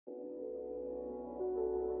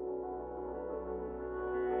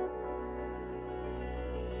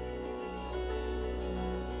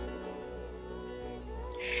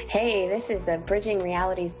Hey, this is the Bridging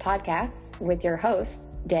Realities podcast with your hosts,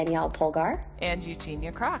 Danielle Polgar and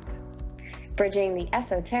Eugenia Kroc. Bridging the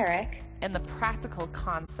esoteric and the practical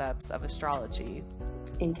concepts of astrology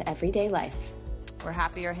into everyday life. We're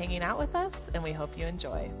happy you're hanging out with us, and we hope you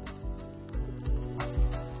enjoy.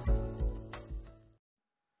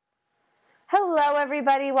 Hello,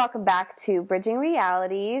 everybody. Welcome back to Bridging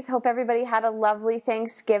Realities. Hope everybody had a lovely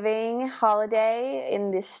Thanksgiving holiday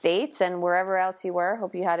in the States and wherever else you were.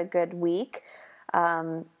 Hope you had a good week.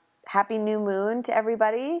 Happy new moon to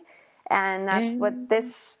everybody. And that's what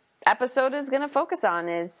this episode is going to focus on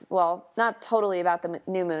is, well, it's not totally about the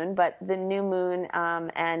new moon, but the new moon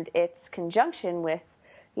and its conjunction with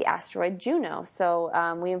the asteroid Juno.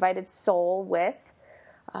 So we invited Sol With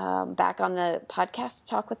back on the podcast to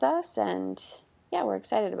talk with us, and yeah, we're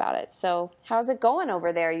excited about it. So how's it going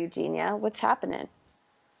over there, Eugenia? What's happening?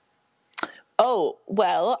 Oh,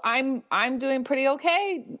 well, I'm doing pretty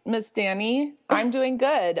okay, Miss Danny. I'm doing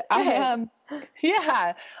good. I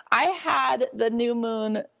had the new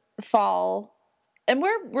moon fall, and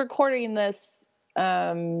we're recording this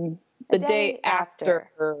the day after.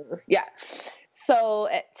 Yeah. So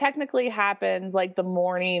it technically happened like the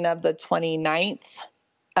morning of the 29th.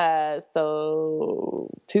 So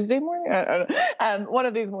Tuesday morning, one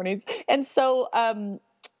of these mornings. And so,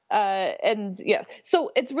 and yeah,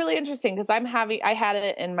 so it's really interesting because I had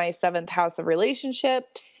it in my 7th house of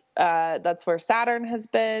relationships. That's where Saturn has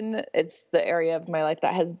been. It's the area of my life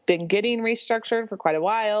that has been getting restructured for quite a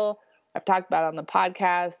while. I've talked about it on the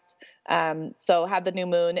podcast. So had the new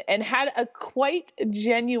moon and had a quite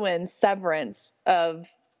genuine severance of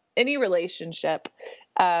any relationship.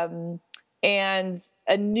 And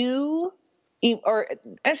a new, or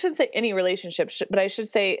I shouldn't say any relationship, but I should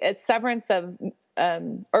say a severance of,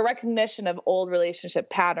 or recognition of old relationship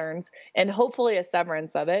patterns, and hopefully a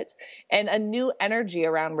severance of it, and a new energy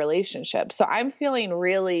around relationships. So I'm feeling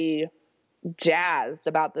really jazzed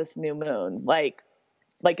about this new moon, like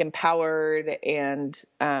empowered and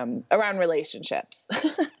around relationships.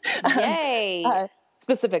 Yay!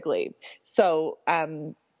 Specifically. So,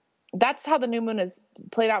 that's how the new moon has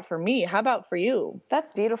played out for me. How about for you?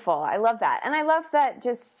 That's beautiful. I love that. And I love that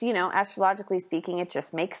just, astrologically speaking, it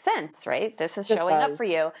just makes sense, right? This is showing up for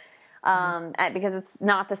you because it's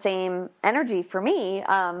not the same energy for me.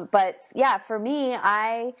 But yeah, for me,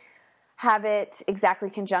 I have it exactly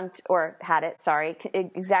conjunct my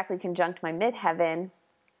midheaven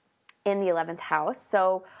in the 11th house.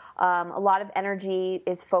 So a lot of energy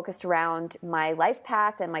is focused around my life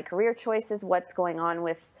path and my career choices, what's going on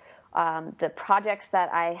with the projects that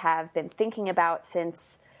I have been thinking about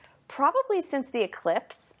probably since the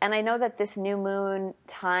eclipse. And I know that this new moon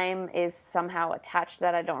time is somehow attached to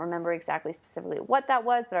that. I don't remember exactly specifically what that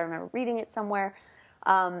was, but I remember reading it somewhere.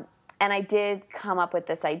 And I did come up with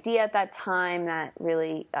this idea at that time that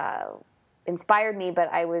really inspired me, but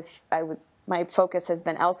my focus has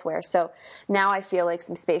been elsewhere. So now I feel like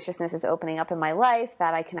some spaciousness is opening up in my life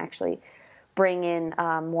that I can actually bring in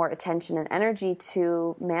more attention and energy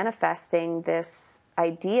to manifesting this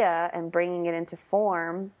idea and bringing it into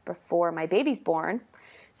form before my baby's born.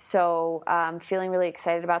 So I'm feeling really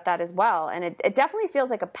excited about that as well. And it definitely feels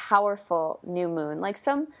like a powerful new moon. Like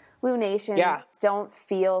some lunations don't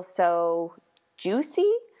feel so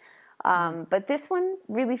juicy, but this one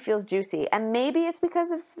really feels juicy. And maybe it's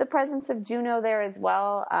because of the presence of Juno there as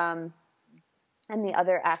well, and the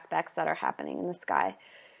other aspects that are happening in the sky.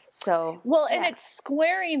 So and it's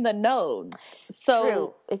squaring the nodes. So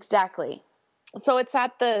true, exactly. So it's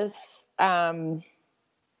at this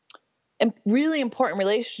really important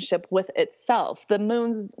relationship with itself. The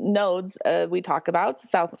moon's nodes we talk about,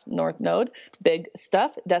 south north node, big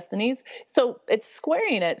stuff, destinies. So it's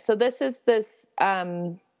squaring it. So this is this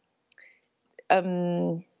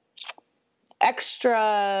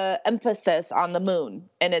extra emphasis on the moon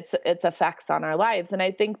and its effects on our lives. And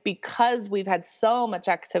I think because we've had so much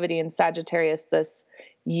activity in Sagittarius this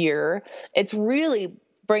year, it's really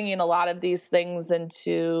bringing a lot of these things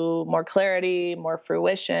into more clarity, more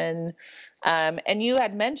fruition. And you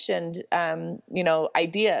had mentioned,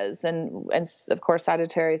 ideas and of course,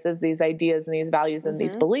 Sagittarius is these ideas and these values and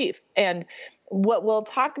these beliefs. And what we'll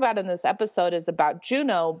talk about in this episode is about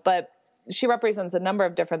Juno, but she represents a number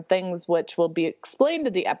of different things, which will be explained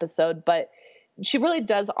in the episode, but she really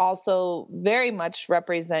does also very much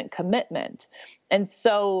represent commitment. And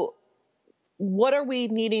so what are we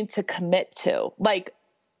needing to commit to? Like,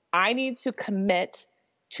 I need to commit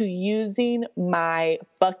to using my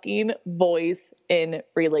fucking voice in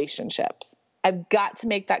relationships. I've got to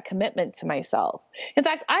make that commitment to myself. In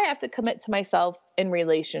fact, I have to commit to myself in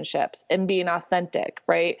relationships and being authentic,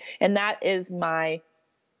 right? And that is my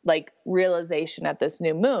like realization at this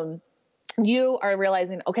new moon, you are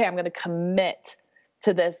realizing, okay, I'm going to commit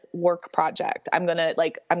to this work project. I'm going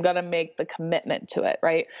to make the commitment to it.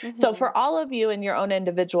 Right. Mm-hmm. So for all of you in your own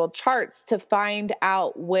individual charts to find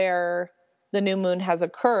out where the new moon has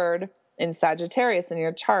occurred in Sagittarius in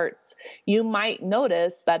your charts, you might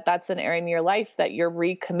notice that that's an area in your life that you're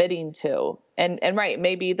recommitting to. And right,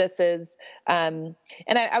 maybe this is, and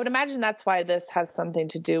I would imagine that's why this has something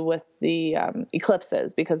to do with the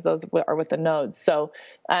eclipses, because those are with the nodes. So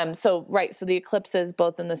the eclipses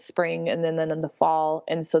both in the spring and then in the fall.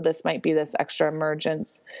 And so this might be this extra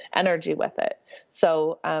emergence energy with it.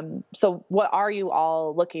 So what are you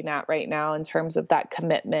all looking at right now in terms of that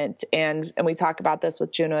commitment? And we talk about this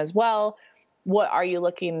with Juno as well. What are you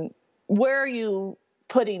where are you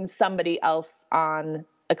putting somebody else on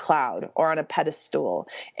a cloud or on a pedestal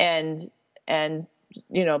and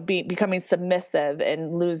becoming submissive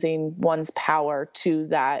and losing one's power to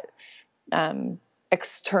that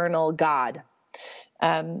external God?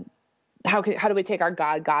 How do we take our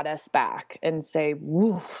goddess back and say,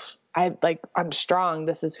 woo, I'm strong.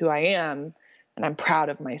 This is who I am. And I'm proud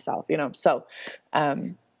of myself, So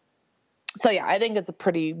yeah, I think it's a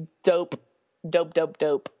pretty dope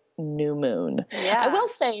new moon. Yeah. I will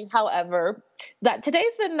say, however, that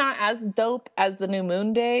today's been not as dope as the new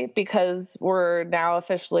moon day because we're now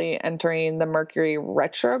officially entering the Mercury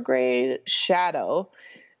retrograde shadow.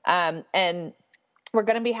 And we're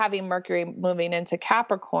going to be having Mercury moving into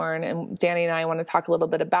Capricorn, and Danny and I want to talk a little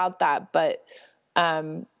bit about that. But,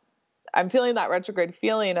 I'm feeling that retrograde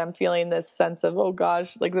feeling. I'm feeling this sense of, oh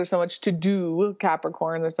gosh, like there's so much to do,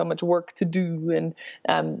 Capricorn. There's so much work to do, and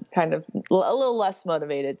kind of a little less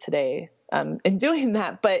motivated today in doing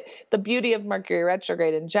that. But the beauty of Mercury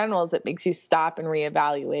retrograde in general is it makes you stop and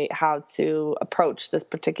reevaluate how to approach this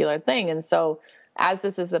particular thing. And so as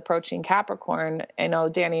this is approaching Capricorn, I know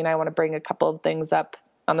Danny and I want to bring a couple of things up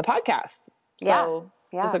on the podcast. So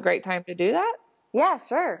Is this a great time to do that? Yeah,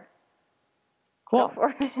 sure. Cool. Go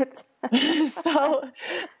for it. So,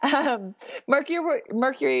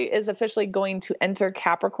 Mercury is officially going to enter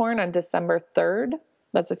Capricorn on December 3rd.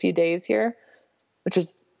 That's a few days here, which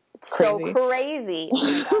is crazy. So crazy.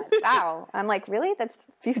 Oh my God. Wow. I'm like, really? That's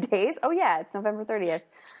a few days? Oh yeah. It's November 30th.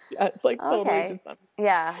 Yeah, it's like totally December.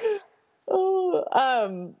 Yeah.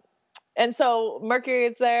 Oh, and so Mercury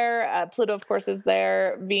is there. Pluto, of course, is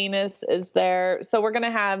there. Venus is there. So we're going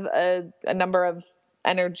to have a number of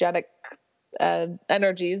energetic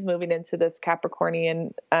energies moving into this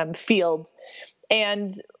Capricornian field.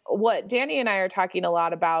 And what Danny and I are talking a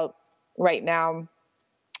lot about right now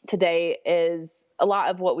today is a lot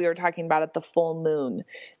of what we were talking about at the full moon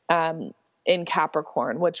in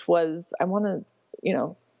Capricorn, which was,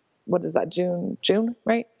 what is that? June,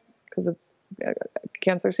 right? Because it's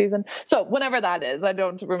Cancer season. So whenever that is, I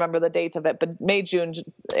don't remember the date of it, but May, June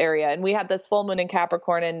area. And we had this full moon in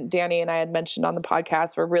Capricorn, and Danny and I had mentioned on the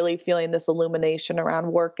podcast, we're really feeling this illumination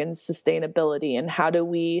around work and sustainability. And how do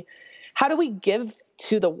we give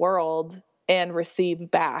to the world and receive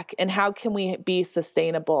back? And how can we be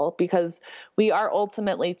sustainable? Because we are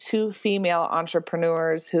ultimately two female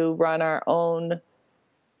entrepreneurs who run our own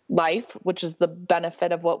life, which is the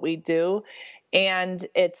benefit of what we do. And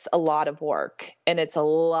it's a lot of work and it's a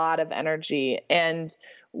lot of energy. And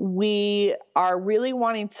we are really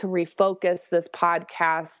wanting to refocus this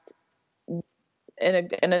podcast in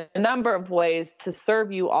a number of ways to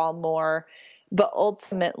serve you all more, but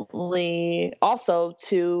ultimately also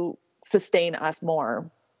to sustain us more.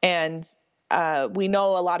 And we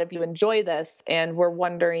know a lot of you enjoy this, and we're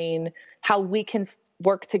wondering how we can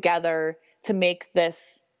work together to make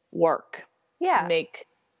this work. Yeah. To make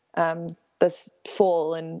this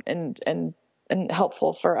full and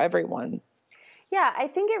helpful for everyone. Yeah, I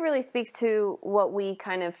think it really speaks to what we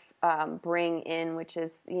kind of bring in, which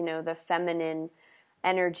is, the feminine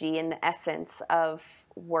energy and the essence of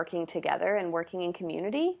working together and working in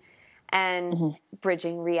community and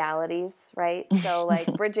bridging realities, right? So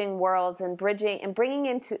like bridging worlds and bringing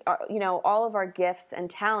into, all of our gifts and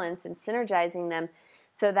talents and synergizing them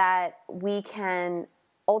so that we can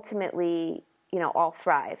ultimately all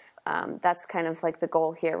thrive. That's kind of like the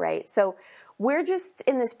goal here, right? So we're just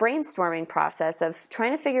in this brainstorming process of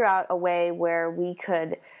trying to figure out a way where we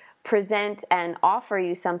could present and offer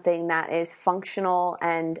you something that is functional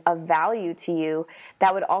and of value to you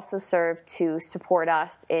that would also serve to support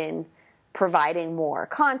us in providing more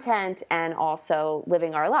content and also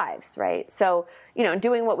living our lives, right? So,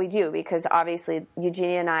 doing what we do, because obviously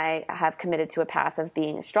Eugenia and I have committed to a path of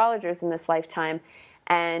being astrologers in this lifetime.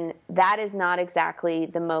 And that is not exactly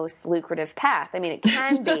the most lucrative path. I mean, it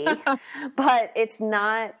can be, but it's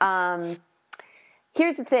not,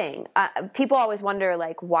 Here's the thing. People always wonder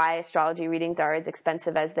like why astrology readings are as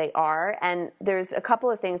expensive as they are. And there's a couple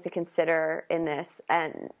of things to consider in this,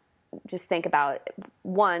 and just think about.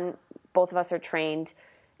 One, both of us are trained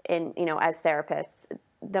in, as therapists.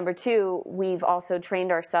 Number two, we've also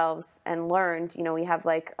trained ourselves and learned, we have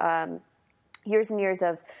like years and years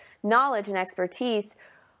of knowledge and expertise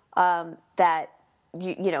that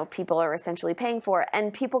people are essentially paying for.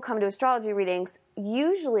 And people come to astrology readings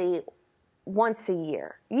usually once a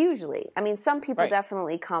year. Usually. I mean, some people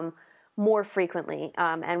definitely come more frequently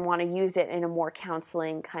and want to use it in a more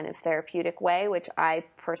counseling kind of therapeutic way, which I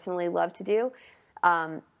personally love to do.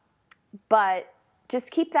 But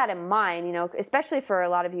just keep that in mind, especially for a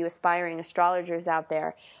lot of you aspiring astrologers out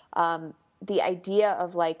there. The idea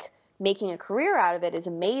of like making a career out of it is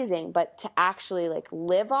amazing, but to actually like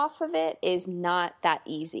live off of it is not that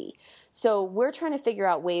easy. So we're trying to figure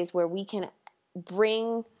out ways where we can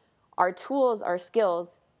bring our tools, our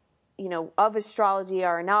skills, of astrology,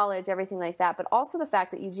 our knowledge, everything like that, but also the fact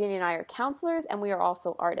that Eugenia and I are counselors and we are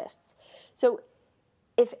also artists. So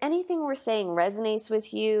if anything we're saying resonates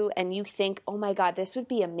with you and you think, oh my God, this would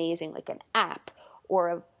be amazing, like an app or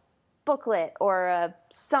a booklet or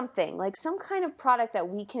something, like some kind of product that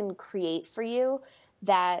we can create for you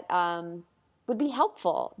that would be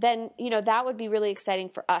helpful, then, that would be really exciting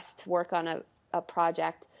for us to work on a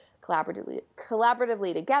project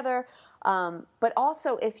collaboratively together. But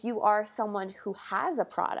also if you are someone who has a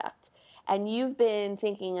product and you've been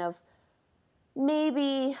thinking of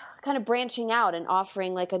maybe kind of branching out and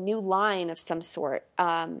offering like a new line of some sort,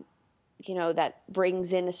 that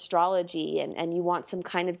brings in astrology and you want some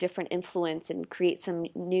kind of different influence and create some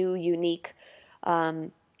new, unique,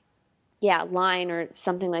 line or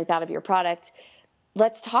something like that of your product,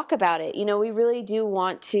 let's talk about it. We really do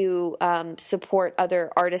want to support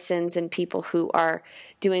other artisans and people who are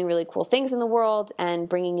doing really cool things in the world and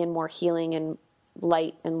bringing in more healing and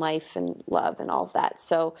light and life and love and all of that.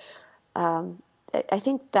 So I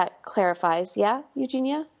think that clarifies. Yeah,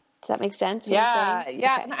 Eugenia? Does that make sense? Yeah. Okay.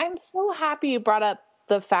 And I'm so happy you brought up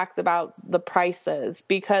the fact about the prices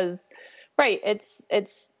because,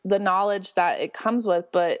 it's the knowledge that it comes with,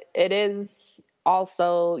 but it is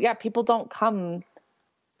also, people don't come,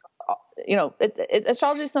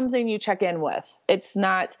 astrology is something you check in with. It's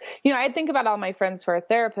not, I think about all my friends who are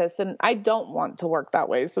therapists and I don't want to work that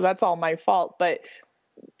way. So that's all my fault, but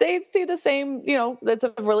they see the same, that's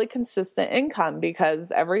a really consistent income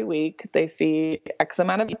because every week they see X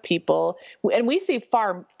amount of people and we see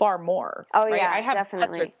far, far more. Oh yeah, I have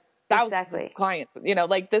definitely. hundreds, thousands of clients,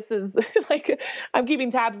 like this is like, I'm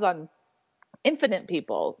keeping tabs on infinite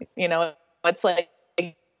people, it's like,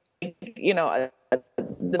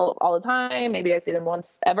 all the time. Maybe I see them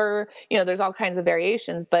once ever, there's all kinds of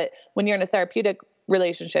variations, but when you're in a therapeutic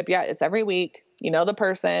relationship, it's every week, the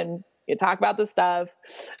person, you talk about the stuff,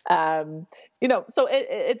 so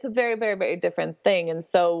it's a very, very, very different thing. And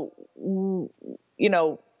so,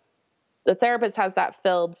 the therapist has that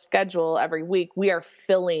filled schedule every week. We are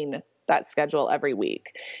filling that schedule every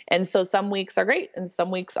week. And so some weeks are great and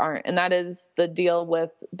some weeks aren't. And that is the deal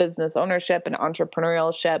with business ownership and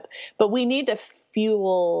entrepreneurship. But we need to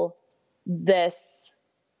fuel this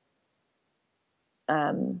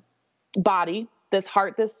body, this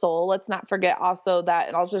heart, this soul. Let's not forget also that,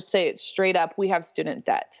 and I'll just say it straight up, we have student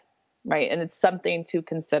debt, right? And it's something to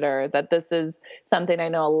consider that this is something I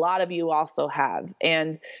know a lot of you also have.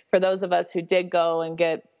 And for those of us who did go and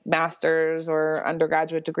get master's or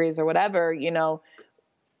undergraduate degrees or whatever,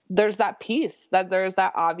 there's that piece, that there's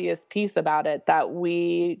that obvious piece about it, that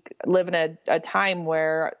we live in a time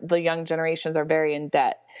where the young generations are very in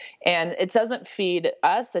debt. And it doesn't feed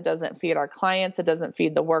us. It doesn't feed our clients. It doesn't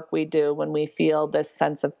feed the work we do when we feel this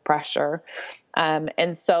sense of pressure.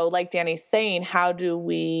 And so like Danny's saying, how do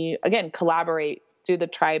we, again, collaborate, do the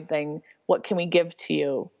tribe thing? What can we give to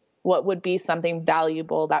you? What would be something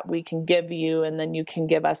valuable that we can give you, and then you can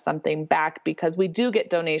give us something back, because we do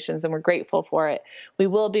get donations and we're grateful for it. We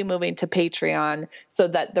will be moving to Patreon so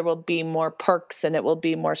that there will be more perks and it will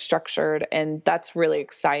be more structured. And that's really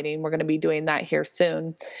exciting. We're going to be doing that here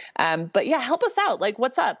soon. But yeah, help us out. Like,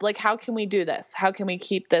 what's up? Like, how can we do this? How can we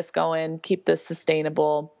keep this going, keep this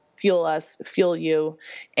sustainable, fuel us, fuel you?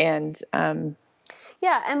 And,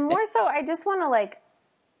 yeah. And more so, I just want to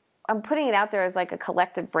I'm putting it out there as like a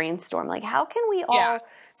collective brainstorm. Like, how can we all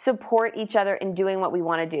support each other in doing what we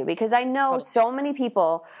want to do? Because I know so many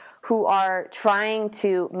people who are trying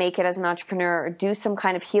to make it as an entrepreneur or do some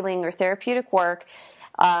kind of healing or therapeutic work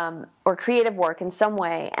or creative work in some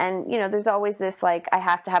way. And, there's always this, like, I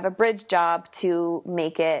have to have a bridge job to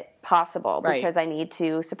make it possible because I need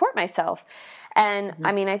to support myself. And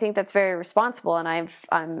I mean, I think that's very responsible, and I've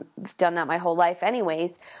done that my whole life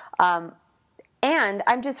anyways. And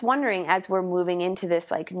I'm just wondering, as we're moving into this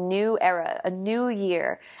like new era, a new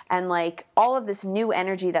year, and like all of this new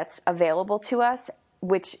energy that's available to us,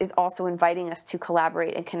 which is also inviting us to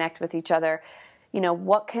collaborate and connect with each other, you know,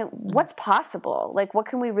 what's possible? Like, what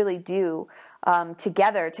can we really do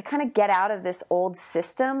together to kind of get out of this old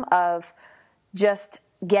system of just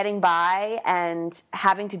getting by and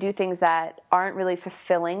having to do things that aren't really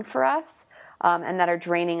fulfilling for us? And that are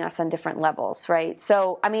draining us on different levels, right?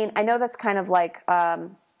 So, I mean, I know that's kind of like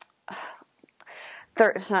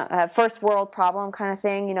first world problem kind of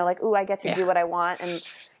thing, you know, like, ooh, I get to do what I want. And,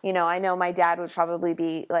 you know, I know my dad would probably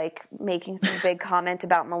be like making some big comment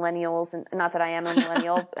about millennials, and not that I am a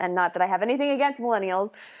millennial and not that I have anything against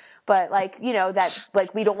millennials, but like, you know, that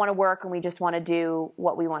like we don't want to work and we just want to do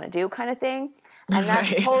what we want to do kind of thing. And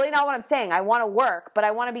that's totally not what I'm saying. I want to work, but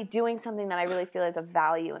I want to be doing something that I really feel is of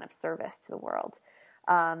value and of service to the world.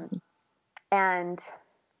 And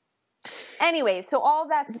anyway, so all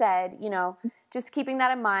that said, you know, just keeping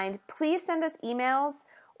that in mind, please send us emails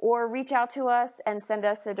or reach out to us and send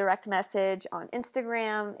us a direct message on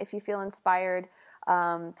Instagram if you feel inspired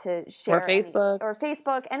to share. Or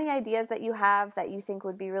Facebook, any ideas that you have that you think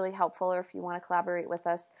would be really helpful, or if you want to collaborate with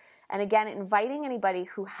us. And again, inviting anybody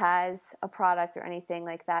who has a product or anything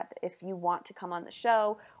like that, if you want to come on the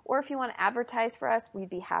show, or if you want to advertise for us, we'd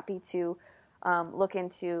be happy to look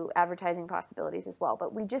into advertising possibilities as well.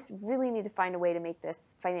 But we just really need to find a way to make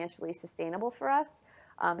this financially sustainable for us,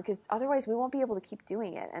 because otherwise we won't be able to keep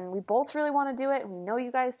doing it. And we both really want to do it, and we know you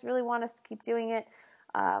guys really want us to keep doing it,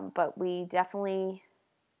 but we definitely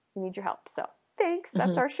need your help. So thanks.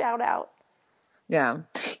 That's our shout out. Yeah.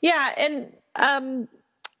 Yeah. And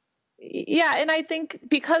yeah, and I think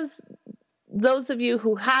because those of you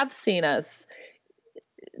who have seen us,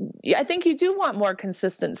 I think you do want more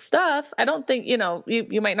consistent stuff. I don't think, you know,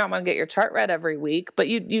 you might not want to get your chart read every week, but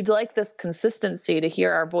you'd like this consistency to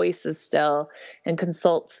hear our voices still and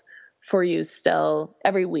consult for you still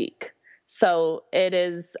every week. So it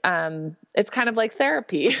is, it's kind of like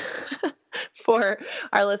therapy for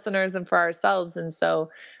our listeners and for ourselves. And so,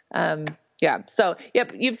 yeah. So,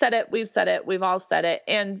 yep, you've said it. We've said it. We've all said it.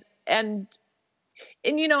 And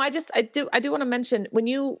you know, I do want to mention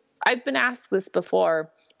I've been asked this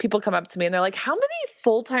before. People come up to me and they're like, how many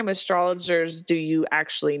full-time astrologers do you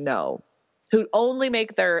actually know who only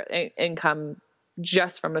make their income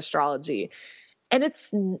just from astrology? And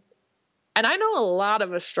I know a lot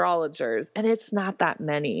of astrologers, and it's not that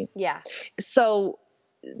many. Yeah. So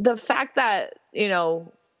the fact that, you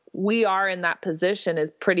know, we are in that position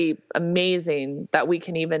is pretty amazing, that we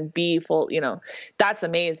can even be full, you know, that's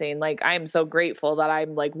amazing. Like, I'm so grateful that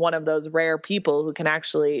I'm like one of those rare people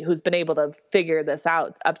who's been able to figure this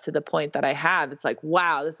out up to the point that I have. It's like,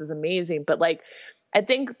 wow, this is amazing. But like, I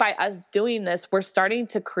think by us doing this, we're starting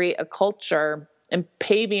to create a culture and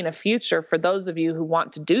paving a future for those of you who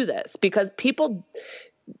want to do this, because people,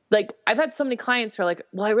 like, I've had so many clients who are like,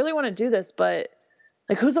 well, I really want to do this, but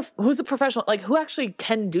like, who's a professional, like, who actually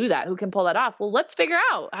can do that? Who can pull that off? Well, let's figure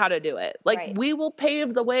out how to do it. Like, we will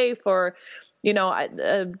pave the way for, you know,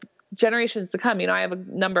 generations to come. You know, I have a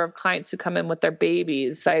number of clients who come in with their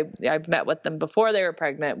babies. I've met with them before they were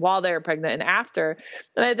pregnant, while they were pregnant, and after.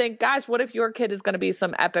 And I think, gosh, what if your kid is going to be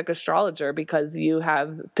some epic astrologer because you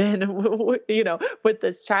have been, you know, with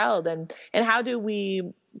this child? And how do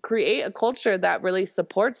we create a culture that really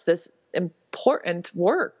supports this important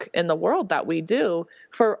work in the world that we do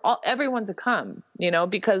for everyone to come, you know,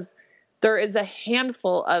 because there is a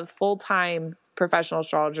handful of full-time professional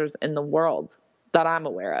astrologers in the world that I'm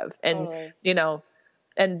aware of. And, you know,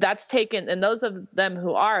 and those of them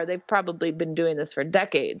who are, they've probably been doing this for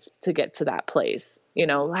decades to get to that place. You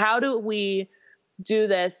know, how do we do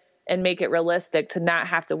this and make it realistic to not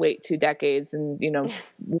have to wait 2 decades and, you know,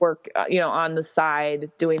 work, you know, on the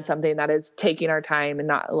side, doing something that is taking our time and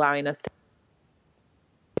not allowing us to.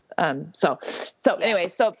 Anyway,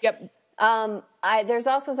 so, yep. There's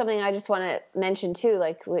also something I just want to mention too,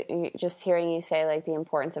 like just hearing you say like the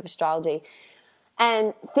importance of astrology,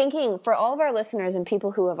 and thinking for all of our listeners and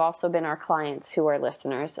people who have also been our clients who are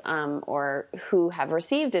listeners, or who have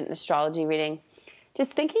received an astrology reading,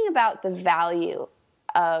 just thinking about the value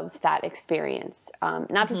of that experience.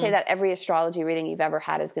 Not to say that every astrology reading you've ever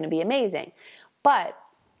had is going to be amazing, but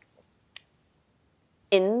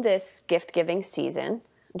in this gift-giving season,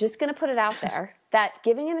 I'm just going to put it out there that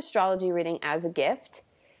giving an astrology reading as a gift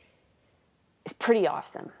is pretty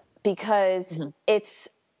awesome, because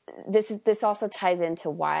this also ties into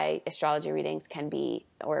why astrology readings can be,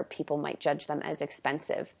 or people might judge them as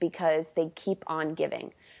expensive, because they keep on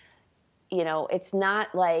giving. it's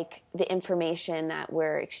not like the information that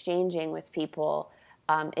we're exchanging with people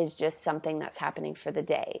is just something that's happening for the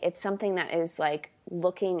day. It's something that is like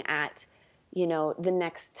looking at, the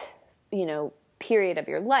next, period of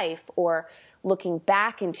your life, or looking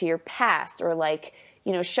back into your past, or like,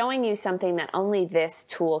 showing you something that only this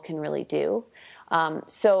tool can really do.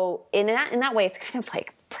 So in that way, it's kind of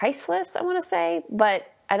like priceless, I want to say,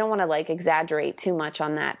 but I don't want to like exaggerate too much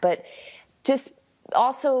on that, but just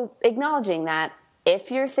also acknowledging that if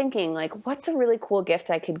you're thinking like, what's a really cool gift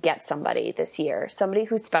I could get somebody this year, somebody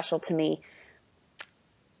who's special to me,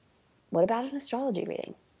 what about an astrology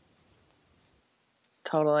reading?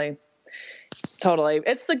 Totally.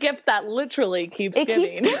 It's the gift that literally keeps giving.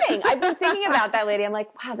 It keeps giving. I've been thinking about that, lady. I'm like,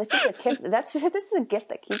 wow, this is a gift. This is a gift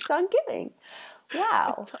that keeps on giving.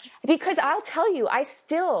 Wow. Because I'll tell you, I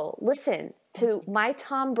still listen to my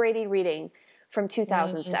Tom Brady reading from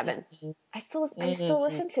 2007. I still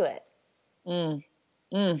listen to it.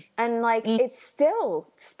 And like, it still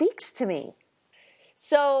speaks to me.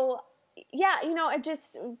 So yeah, I've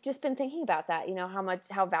just been thinking about that,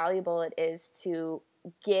 how valuable it is to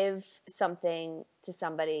give something to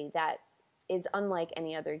somebody that is unlike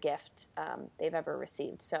any other gift they've ever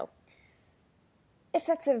received. So if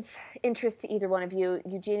that's of interest to either one of you,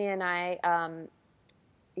 Eugenia and I,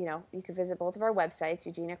 you can visit both of our websites,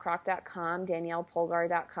 eugeniacroc.com,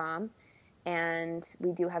 daniellepolgar.com. And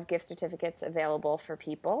we do have gift certificates available for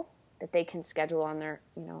people that they can schedule on their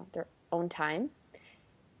own time.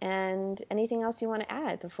 And anything else you want to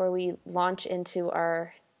add before we launch into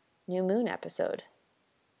our new moon episode?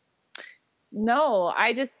 No,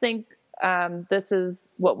 I just think this is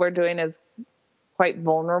what we're doing is quite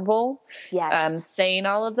vulnerable. Yes. Saying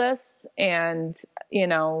all of this, and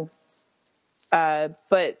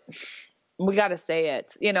but we got to say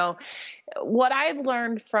it. What I've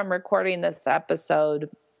learned from recording this episode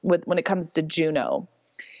when it comes to Juno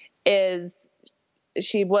is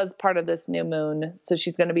she was part of this new moon, so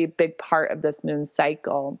she's going to be a big part of this moon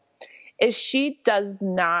cycle, is she does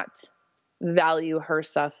not value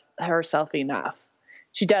herself enough.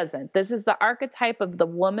 She doesn't. This is the archetype of the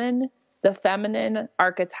woman, the feminine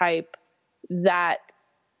archetype that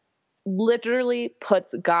literally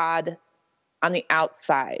puts God on the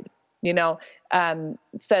outside.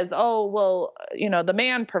 Says, oh, well, the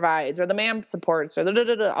man provides, or the man supports, or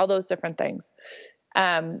all those different things.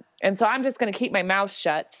 And so I'm just going to keep my mouth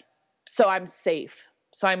shut. So I'm safe.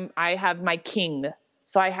 So I have my king.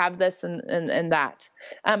 So I have this and that.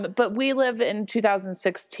 But we live in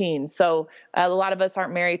 2016. So a lot of us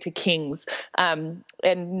aren't married to kings, and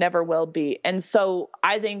never will be. And so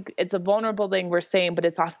I think it's a vulnerable thing we're saying, but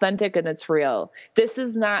it's authentic and it's real. This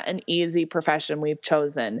is not an easy profession we've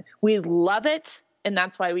chosen. We love it, and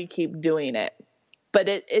that's why we keep doing it. But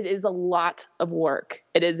it is a lot of work.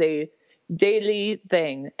 It is a daily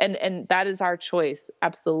thing. And that is our choice.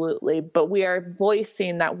 Absolutely. But we are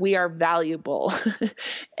voicing that we are valuable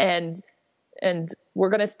and we're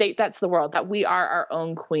going to state that to the world, that we are our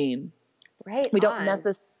own queen. Right. We don't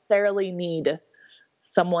necessarily need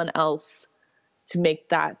someone else to make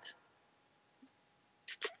that,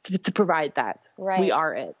 to provide that. Right. We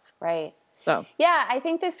are it. Right. So, yeah, I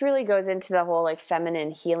think this really goes into the whole like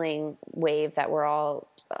feminine healing wave that we're all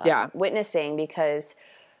witnessing, because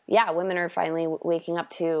women are finally waking up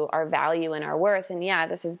to our value and our worth. And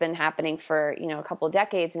this has been happening for, a couple of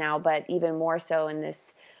decades now, but even more so in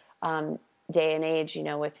this day and age,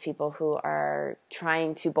 with people who are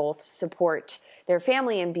trying to both support their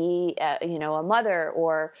family and be, a mother,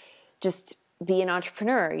 or just be an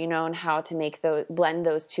entrepreneur, and how to blend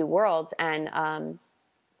those two worlds. And,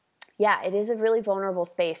 it is a really vulnerable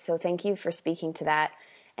space. So thank you for speaking to that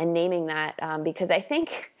and naming that, because I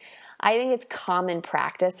think it's common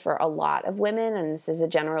practice for a lot of women, and this is a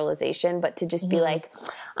generalization, but to just be like,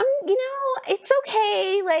 it's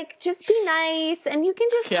okay. Like, just be nice, and you can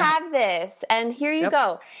just have this, and here you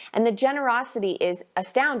go. And the generosity is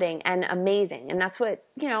astounding and amazing. And that's what,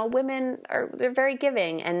 women they're very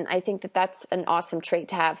giving. And I think that that's an awesome trait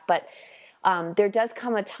to have. But there does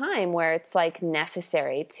come a time where it's like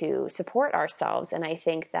necessary to support ourselves. And I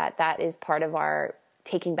think that is part of our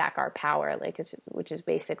taking back our power, which is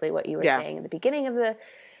basically what you were saying at the beginning of the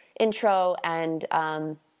intro. And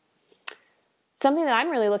something that I'm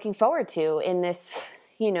really looking forward to in this,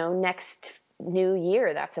 next new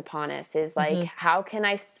year that's upon us is like, how can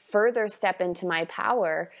I further step into my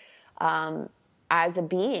power as a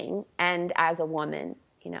being and as a woman,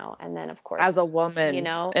 and then of course, as a woman,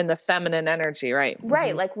 in the feminine energy, right?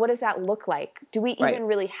 Right. Like, what does that look like? Do we even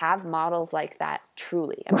really have models like that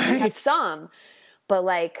truly? I mean, we have some. But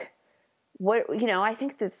like, I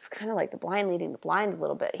think that's kind of like the blind leading the blind a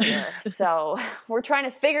little bit here. So we're trying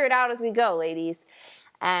to figure it out as we go, ladies.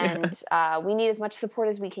 And we need as much support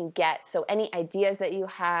as we can get. So any ideas that you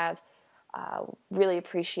have, really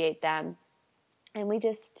appreciate them. And we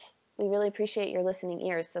really appreciate your listening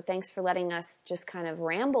ears. So thanks for letting us just kind of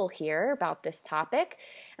ramble here about this topic.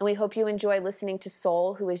 And we hope you enjoy listening to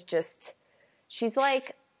Sol, who is she's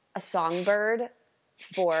like a songbird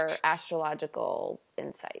for astrological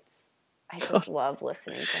insights. I just love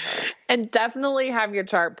listening to her. And definitely have your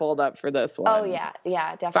chart pulled up for this one. Oh, yeah.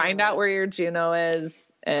 Yeah, definitely. Find out where your Juno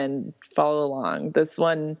is and follow along. This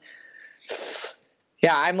one,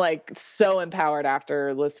 yeah, I'm like so empowered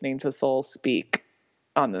after listening to Sol speak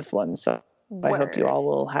on this one. So I hope you all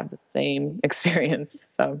will have the same experience.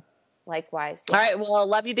 So likewise. Yeah. All right. Well,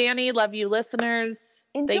 love you, Danny. Love you, listeners.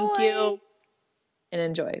 Enjoy. Thank you. And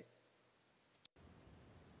enjoy.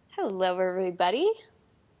 Hello, everybody.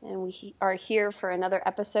 And we are here for another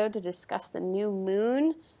episode to discuss the new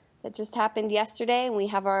moon that just happened yesterday. And we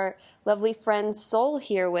have our lovely friend Sol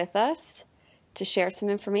here with us to share some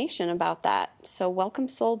information about that. So welcome,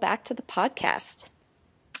 Sol, back to the podcast.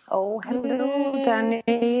 Oh, hello, Danny,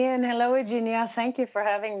 and hello, Eugenia. Thank you for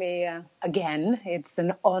having me again. It's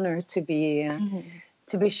an honor to be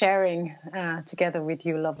sharing together with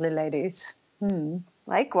you, lovely ladies.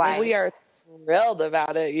 Likewise. We are thrilled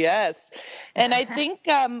about it. Yes. And I think,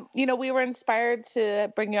 we were inspired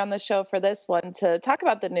to bring you on the show for this one to talk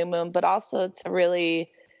about the new moon, but also to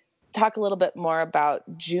really talk a little bit more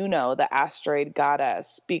about Juno, the asteroid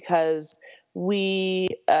goddess, because we,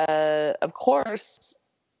 of course,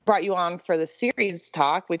 brought you on for the Ceres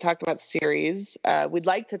talk. We talked about Ceres. We'd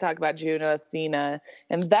like to talk about Juno, Athena,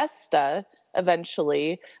 and Vesta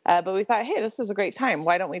eventually. But we thought, hey, this is a great time.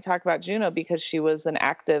 Why don't we talk about Juno? Because she was an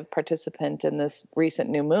active participant in this recent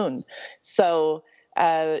new moon. So,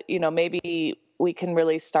 maybe we can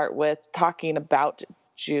really start with talking about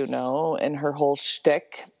Juno and her whole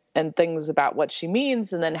shtick and things about what she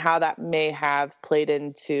means, and then how that may have played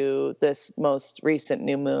into this most recent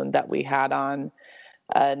new moon that we had on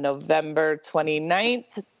November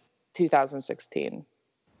 29th, 2016.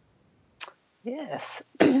 Yes.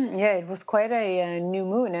 Yeah, it was quite a new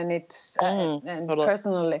moon, and it's and totally.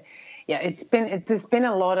 Personally, yeah, there's been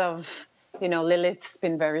a lot of, Lilith's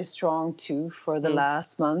been very strong too for the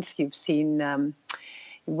last month. You've seen,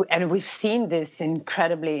 and we've seen this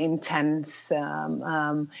incredibly intense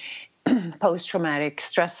post-traumatic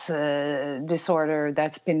stress disorder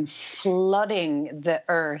that's been flooding the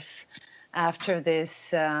earth after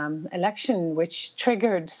this election, which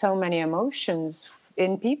triggered so many emotions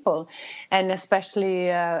in people, and especially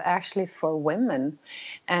actually for women.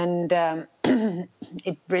 And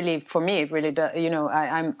it really does.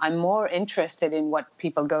 I'm more interested in what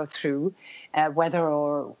people go through, whether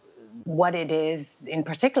or what it is in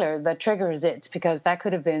particular that triggers it, because that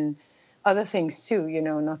could have been other things too,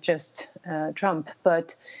 not just Trump.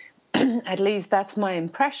 But at least that's my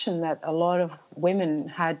impression, that a lot of women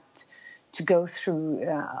had to go through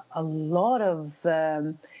a lot of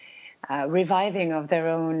reviving of their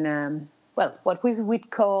own, what we would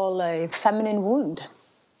call a feminine wound.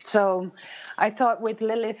 So I thought, with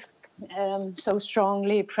Lilith so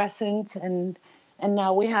strongly present, and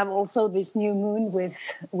now we have also this new moon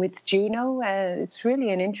with Juno, it's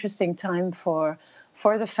really an interesting time for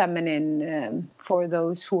the feminine, for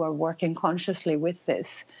those who are working consciously with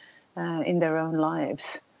this in their own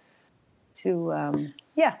lives,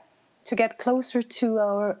 to get closer to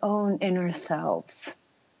our own inner selves.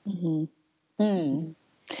 Mm-hmm.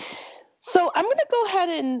 So I'm going to go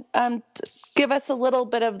ahead and give us a little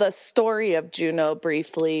bit of the story of Juno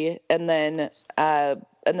briefly, and then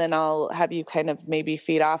I'll have you kind of maybe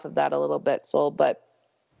feed off of that a little bit, Sol. But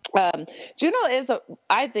Juno is,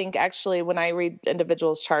 I think, actually, when I read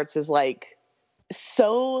individuals' charts, is like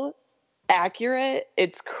so accurate.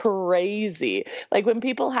 It's crazy. Like, when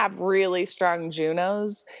people have really strong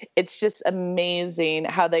Junos, it's just amazing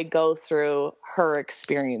how they go through her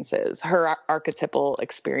experiences, her archetypal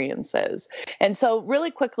experiences. And so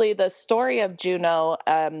really quickly, the story of Juno,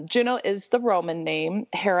 Juno is the Roman name.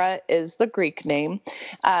 Hera is the Greek name.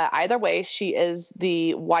 Either way, she is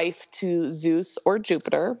the wife to Zeus or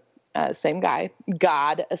Jupiter. Same guy,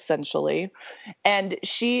 God, essentially. And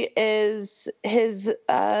she is his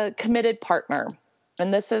committed partner.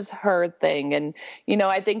 And this is her thing. And,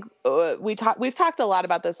 I think we've talked a lot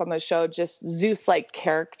about this on the show, just Zeus-like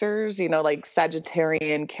characters, like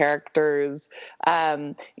Sagittarian characters.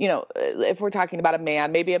 If we're talking about a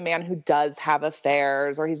man, maybe a man who does have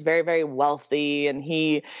affairs, or he's very, very wealthy, and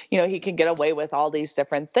he can get away with all these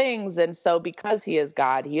different things. And so because he is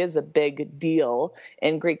God, he is a big deal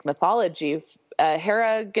in Greek mythology.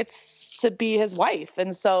 Hera gets to be his wife.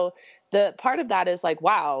 And so the part of that is like,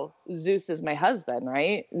 wow, Zeus is my husband,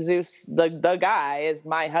 right? Zeus, the guy, is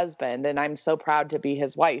my husband, and I'm so proud to be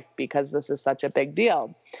his wife because this is such a big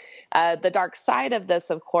deal. The dark side of this,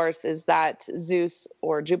 of course, is that Zeus,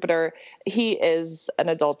 or Jupiter, he is an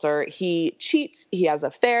adulterer. He cheats. He has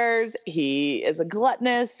affairs. He is a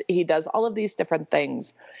gluttonous. He does all of these different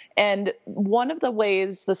things. And one of the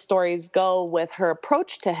ways the stories go with her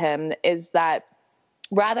approach to him is that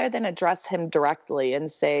rather than address him directly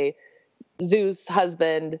and say, Zeus,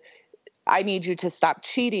 husband, I need you to stop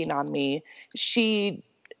cheating on me,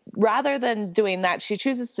 rather than doing that, she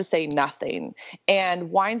chooses to say nothing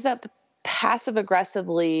and winds up passive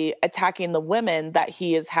aggressively attacking the women that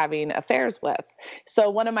he is having affairs with.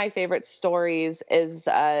 So one of my favorite stories is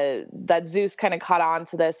that Zeus kind of caught on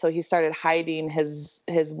to this. So he started hiding his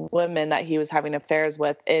women that he was having affairs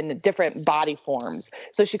with in different body forms.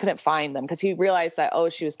 So she couldn't find them because he realized that,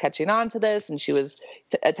 she was catching on to this and she was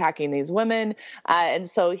attacking these women. And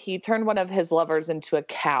so he turned one of his lovers into a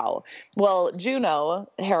cow. Well,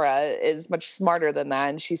 Juno, Hera, is much smarter than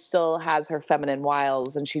that. And she still has her feminine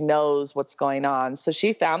wiles and she knows what's going on. So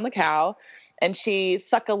she found the cow and she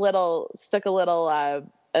stuck a little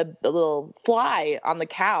fly on the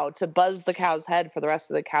cow to buzz the cow's head for the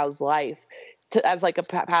rest of the cow's life, as like a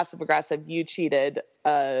passive aggressive, you cheated,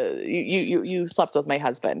 you slept with my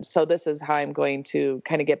husband. So this is how I'm going to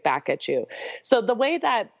kind of get back at you. So the way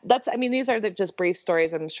these are just brief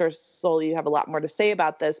stories. I'm sure, Sol, you have a lot more to say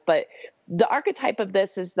about this, but the archetype of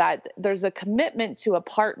this is that there's a commitment to a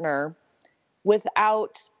partner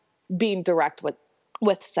without being direct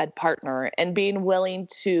with said partner, and being willing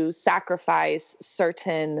to sacrifice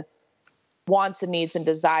certain wants and needs and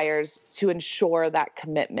desires to ensure that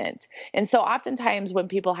commitment. And so oftentimes when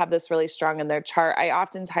people have this really strong in their chart, I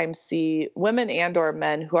oftentimes see women and or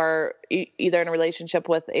men who are either in a relationship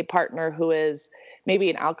with a partner who is maybe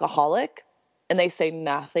an alcoholic and they say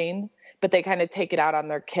nothing, but they kind of take it out on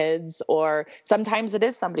their kids, or sometimes it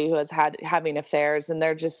is somebody who has having affairs and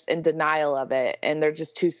they're just in denial of it and they're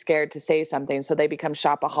just too scared to say something. So they become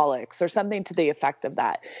shopaholics or something to the effect of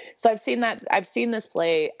that. So I've seen this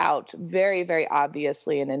play out very, very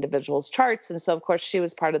obviously in individuals' charts. And so of course she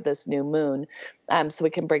was part of this new moon. So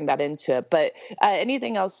we can bring that into it. But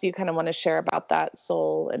anything else you kind of want to share about that,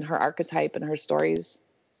 Sol, and her archetype and her stories?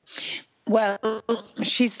 Well,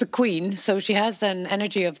 she's the queen, so she has an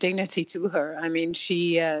energy of dignity to her. I mean,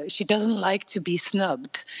 she doesn't like to be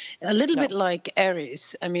snubbed. A little bit like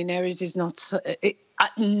Aries. I mean, Aries is not.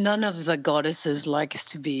 None of the goddesses likes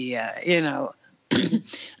to be,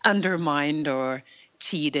 undermined or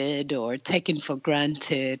cheated or taken for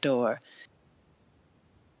granted or.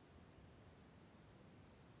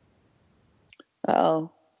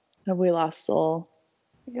 Oh, have we lost Sol?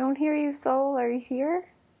 We don't hear you, Sol. Are you here?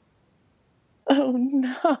 Oh,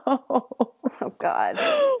 no. Oh, God.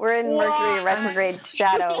 We're in Mercury retrograde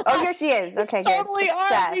shadow. Oh, here she is. Okay, good. Totally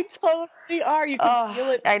Success. We totally are. You can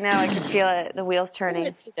feel it. I know. I can feel it. The wheels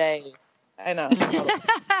turning. Today. I know.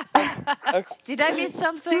 Okay. Did I miss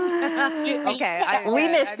something? Okay, we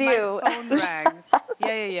missed you. My phone rang.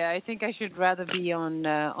 Yeah. I think I should rather be on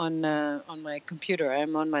my computer.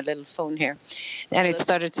 I'm on my little phone here, and it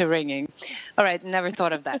started to ringing. All right, never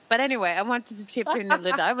thought of that. But anyway, I wanted to chip in a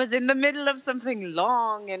little. I was in the middle of something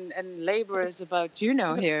long and laborious about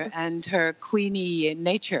Juno here and her queenie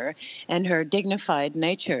nature and her dignified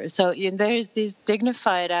nature. So there's this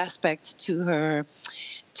dignified aspect to her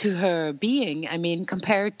being. I mean,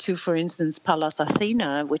 compared to, for instance, Pallas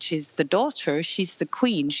Athena, which is the daughter, she's the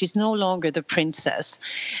queen. She's no longer the princess.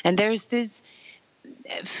 And there's this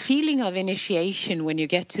feeling of initiation when you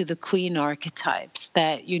get to the queen archetypes,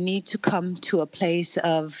 that you need to come to a place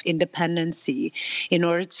of independency in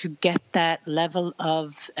order to get that level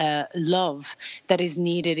of love that is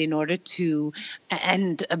needed in order to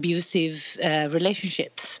end abusive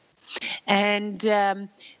relationships. And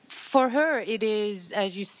for her, it is,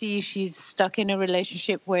 as you see, she's stuck in a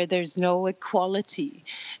relationship where there's no equality.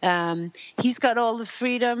 He's got all the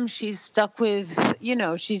freedom. She's stuck with,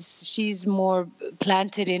 she's more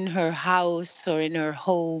planted in her house or in her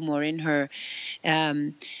home or in her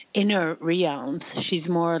inner realms. She's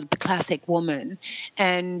more the classic woman.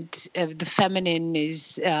 And the feminine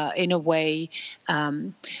is, in a way,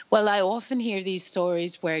 I often hear these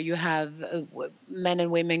stories where you have men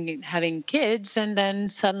and women having kids, and then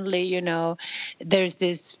suddenly, there's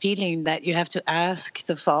this feeling that you have to ask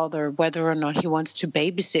the father whether or not he wants to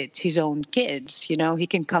babysit his own kids. He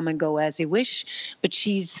can come and go as he wish, but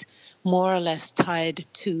she's more or less tied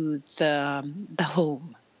to the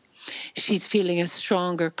home. She's feeling a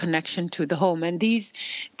stronger connection to the home. And these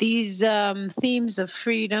themes of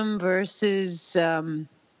freedom versus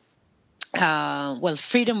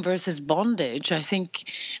freedom versus bondage, I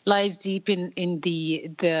think, lies deep in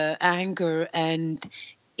the anger and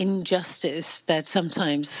injustice that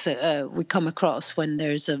sometimes we come across when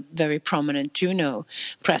there's a very prominent Juno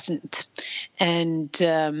present. And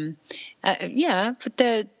but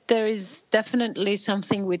there is definitely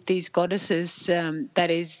something with these goddesses that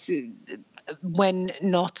is, when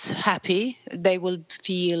not happy, they will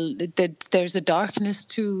feel that there's a darkness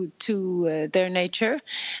to their nature.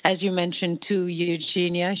 As you mentioned to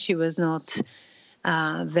Eugenia, she was not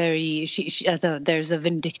there's a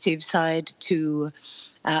vindictive side to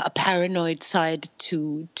a paranoid side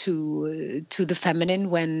to the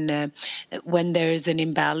feminine when there is an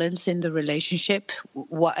imbalance in the relationship.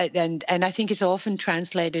 And I think it's often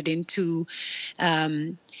translated into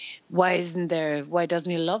why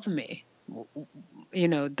doesn't he love me?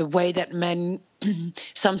 The way that men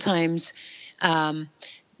sometimes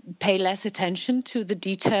pay less attention to the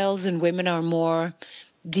details and women are more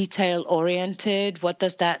detail oriented. What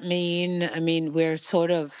does that mean? I mean, we're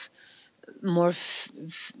sort of more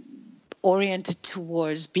oriented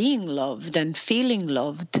towards being loved and feeling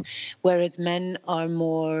loved, whereas men are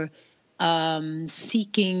more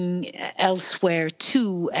seeking elsewhere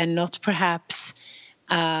too, and not perhaps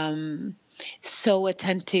so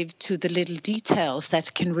attentive to the little details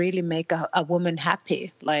that can really make a woman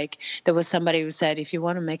happy. Like there was somebody who said, if you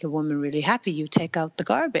want to make a woman really happy, you take out the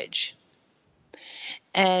garbage.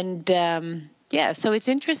 And so it's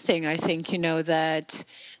interesting, I think, that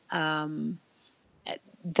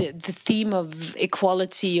the theme of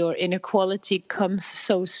equality or inequality comes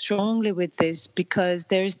so strongly with this, because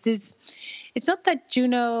there's this, it's not that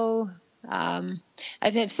Juno, I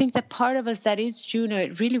think that part of us that is Juno,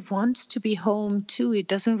 it really wants to be home too. It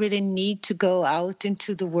doesn't really need to go out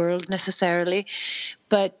into the world necessarily.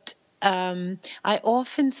 But I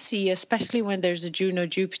often see, especially when there's a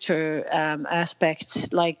Juno-Jupiter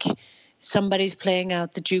aspect, like somebody's playing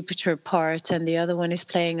out the Jupiter part and the other one is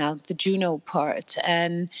playing out the Juno part.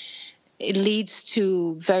 And it leads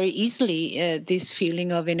to very easily this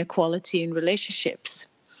feeling of inequality in relationships.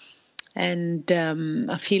 And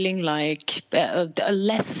a feeling like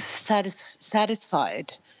less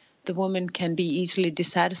satisfied. The woman can be easily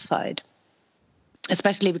dissatisfied,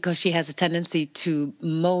 especially because she has a tendency to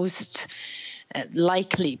most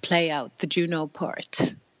likely play out the Juno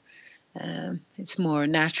part. It's more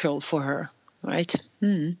natural for her, right?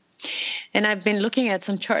 And I've been looking at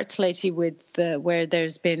some charts lately with where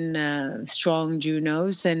there's been strong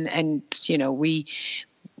Junos, and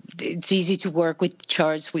it's easy to work with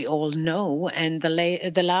charts we all know. And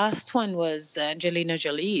the last one was Angelina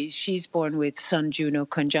Jolie. She's born with Sun Juno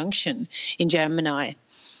conjunction in Gemini.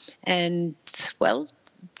 And, well,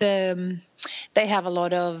 they have a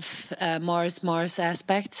lot of Mars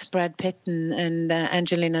aspects. Brad Pitt and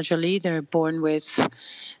Angelina Jolie, they're born with,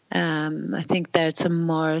 I think that's a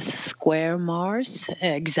Mars square Mars,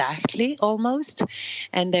 exactly, almost.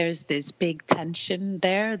 And there's this big tension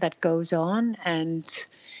there that goes on. And,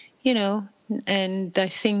 and I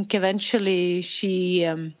think eventually she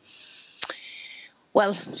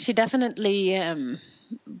definitely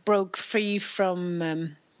broke free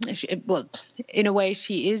from... in a way,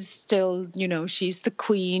 she is still, she's the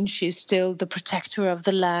queen. She's still the protector of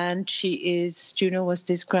the land. Juno was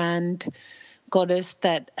this grand goddess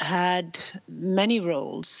that had many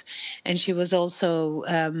roles. And she was also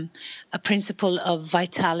a principle of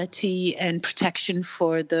vitality and protection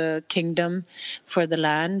for the kingdom, for the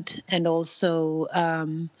land, and also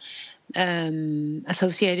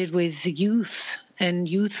associated with youth and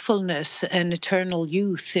youthfulness and eternal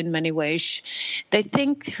youth in many ways. They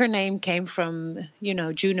think her name came from,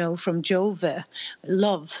 Juno, from Jove,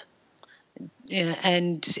 love.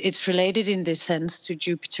 And it's related in this sense to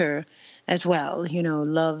Jupiter as well,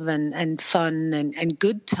 love and fun and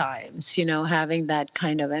good times, having that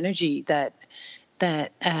kind of energy that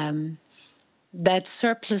that that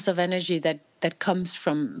surplus of energy that comes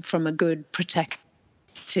from a good protective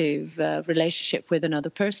relationship with another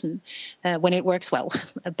person when it works well.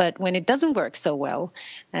 But when it doesn't work so well,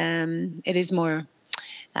 it is more,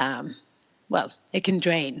 it can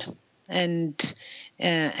drain and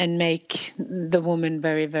make the woman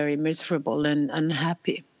very, very miserable and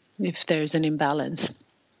unhappy if there's an imbalance.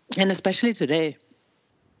 And especially today,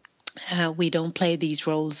 we don't play these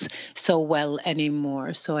roles so well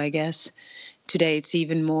anymore. So I guess today it's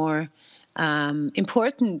even more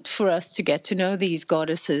important for us to get to know these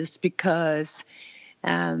goddesses, because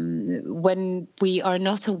when we are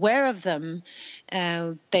not aware of them,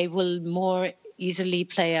 they will more easily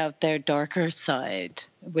play out their darker side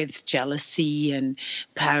with jealousy and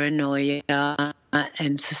paranoia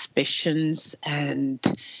and suspicions and,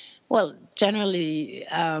 well, generally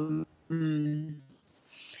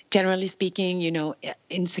speaking,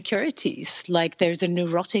 insecurities. Like there's a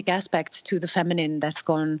neurotic aspect to the feminine that's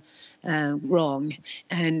gone wrong.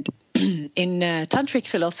 And in tantric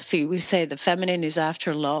philosophy, we say the feminine is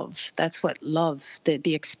after love. That's what love,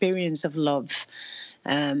 the experience of love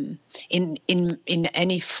in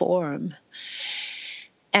any form.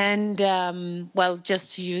 And,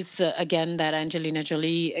 just to use, again, that Angelina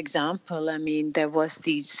Jolie example, I mean, there was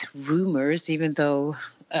these rumors, even though,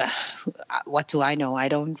 what do I know? I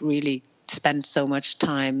don't really spend so much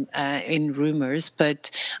time in rumors, but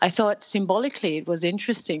I thought symbolically it was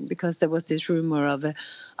interesting because there was this rumor of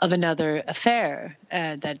another affair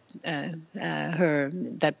that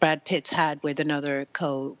Brad Pitt had with another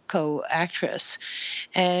co-actress,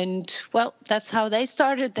 and well, that's how they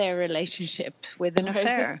started their relationship, with an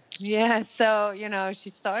affair. Yeah, so she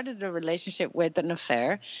started a relationship with an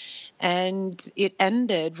affair, and it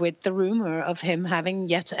ended with the rumor of him having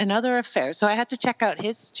yet another affair. So I had to check out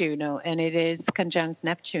his Juno, and it is conjunct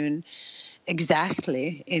Neptune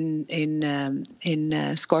exactly in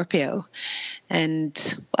Scorpio.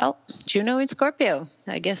 And, well, Juno in Scorpio,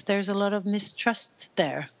 I guess there's a lot of mistrust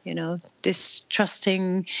there,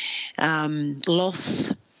 distrusting,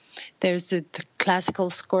 loss. There's the classical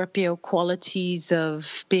Scorpio qualities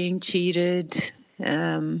of being cheated,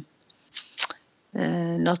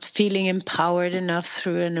 not feeling empowered enough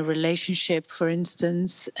through in a relationship, for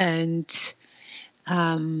instance, and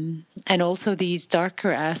also these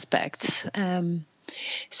darker aspects.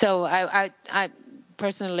 So I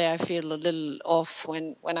personally, I feel a little off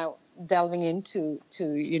when I delving into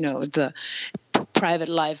the private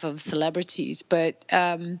life of celebrities, but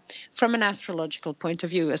from an astrological point of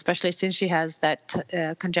view, especially since she has that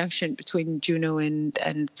conjunction between Juno and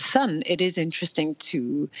the Sun, it is interesting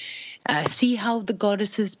to see how the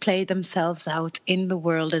goddesses play themselves out in the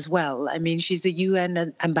world as well. I mean, she's a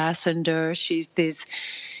UN ambassador. She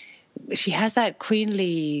has that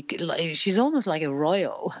queenly, she's almost like a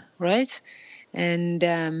royal, right? And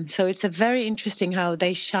so it's a very interesting how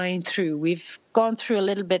they shine through. We've gone through a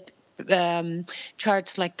little bit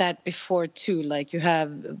charts like that before too. Like you have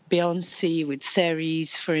Beyonce with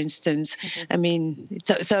Ceres, for instance. Mm-hmm. I mean,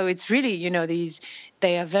 so it's really,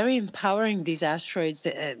 they are very empowering, these asteroids.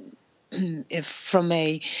 If from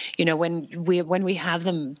a, when we have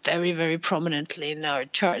them very, very prominently in our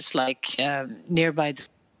charts, like nearby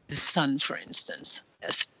the Sun, for instance.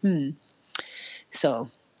 Yes. So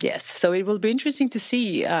yes, so it will be interesting to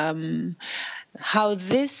see how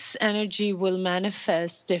this energy will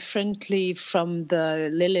manifest differently from the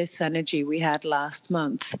Lilith energy we had last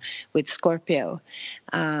month with Scorpio,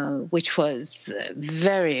 which was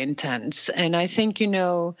very intense. And I think,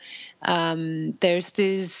 there's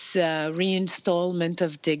this reinstallment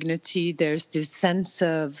of dignity. There's this sense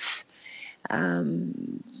of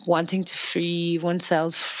wanting to free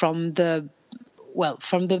oneself from the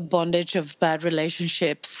bondage of bad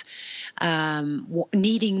relationships,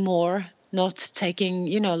 needing more, not taking,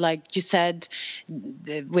 like you said,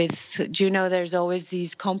 with Juno, there's always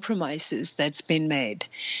these compromises that's been made.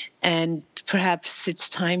 And perhaps it's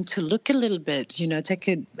time to look a little bit, take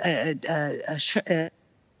a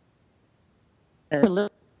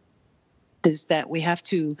look is that we have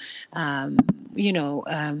to,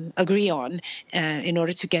 agree on in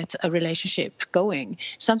order to get a relationship going.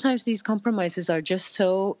 Sometimes these compromises are just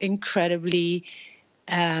so incredibly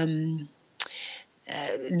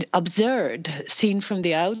absurd seen from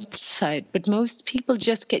the outside, but most people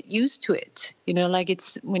just get used to it. Like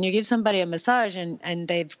it's when you give somebody a massage and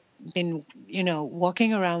they've been,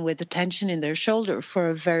 walking around with the tension in their shoulder for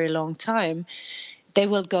a very long time, they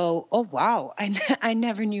will go, oh, wow, I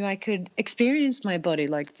never knew I could experience my body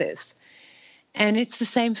like this. And it's the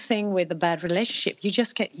same thing with a bad relationship. You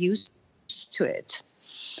just get used to it.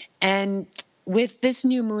 And with this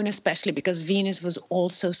new moon, especially because Venus was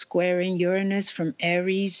also squaring Uranus from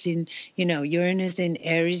Aries, in, Uranus in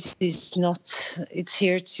Aries is not, it's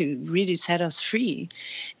here to really set us free.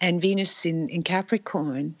 And Venus in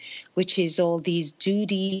Capricorn, which is all these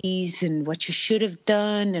duties and what you should have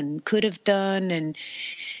done and could have done, and,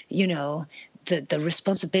 the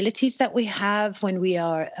responsibilities that we have when we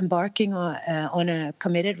are embarking on a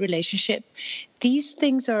committed relationship. These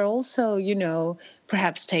things are also,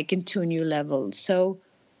 perhaps taken to a new level. So,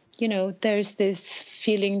 there's this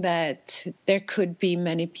feeling that there could be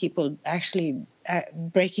many people actually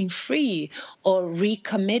breaking free or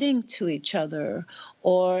recommitting to each other,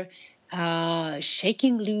 or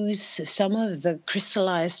shaking loose some of the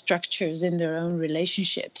crystallized structures in their own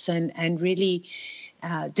relationships, and really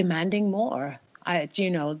demanding more,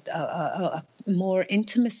 more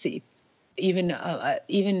intimacy, even a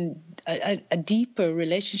deeper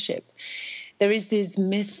relationship. There is this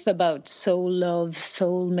myth about soul love,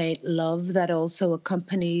 soulmate love, that also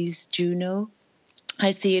accompanies Juno.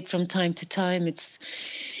 I see it from time to time.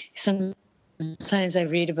 Sometimes I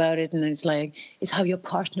read about it and it's like, it's how your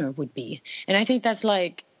partner would be. And I think that's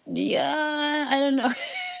like, yeah, I don't know.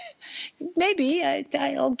 Maybe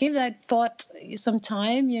I'll give that thought some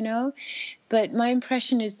time, But my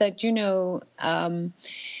impression is that,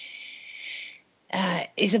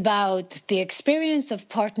 is about the experience of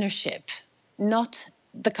partnership, not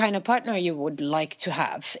the kind of partner you would like to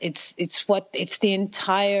have. It's the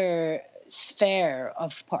entire sphere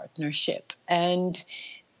of partnership. And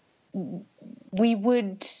we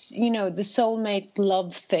would, the soulmate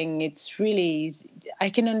love thing, it's really, I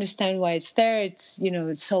can understand why it's there. It's,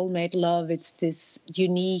 soulmate love. It's this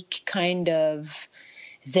unique kind of,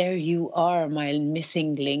 there you are, my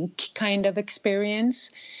missing link kind of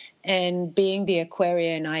experience. And being the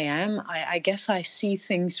Aquarian I guess I see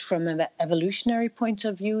things from an evolutionary point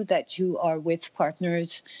of view, that you are with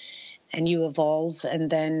partners and you evolve. And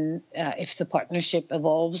then if the partnership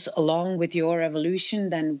evolves along with your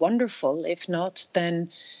evolution, then wonderful. If not,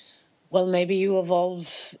 then, well, maybe you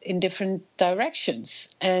evolve in different directions.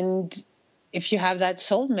 And if you have that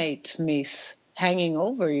soulmate myth hanging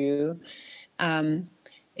over you,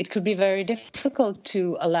 it could be very difficult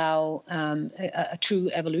to allow a true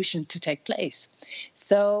evolution to take place.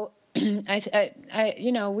 So, the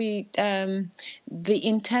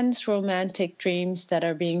intense romantic dreams that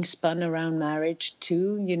are being spun around marriage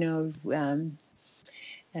too,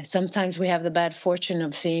 sometimes we have the bad fortune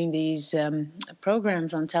of seeing these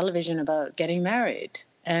programs on television about getting married,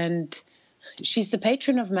 and she's the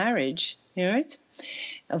patron of marriage, right?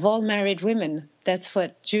 Of all married women. That's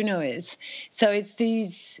what Juno is. So it's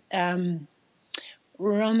these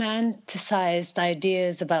romanticized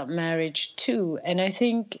ideas about marriage too. And I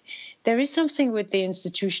think there is something with the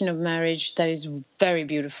institution of marriage that is very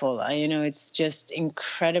beautiful. It's just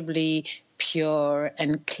incredibly pure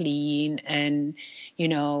and clean, and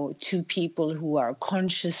two people who are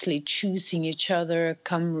consciously choosing each other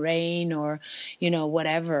come rain or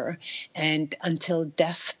whatever, and until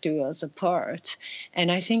death do us apart.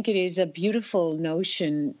 And I think it is a beautiful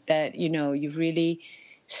notion that you really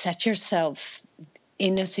set yourself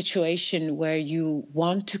in a situation where you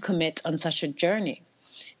want to commit on such a journey,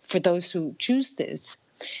 for those who choose this.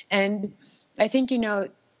 And I think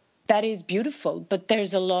that is beautiful, but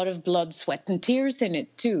there's a lot of blood, sweat, and tears in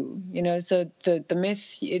it too. So the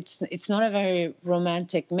myth, it's not a very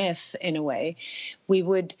romantic myth in a way. We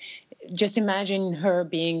would just imagine her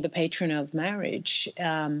being the patron of marriage.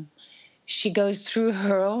 She goes through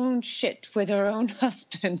her own shit with her own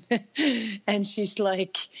husband, and she's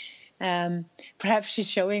like, perhaps she's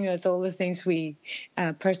showing us all the things we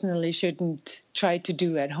personally shouldn't try to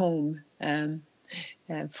do at home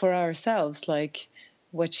for ourselves, like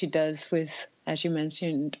what she does with, as you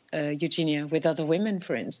mentioned, Eugenia, with other women,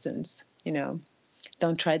 for instance.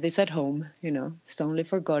 Don't try this at home. It's only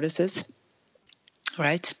for goddesses,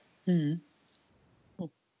 right? Mm-hmm.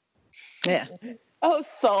 Yeah. Oh,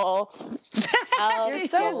 Sol. You're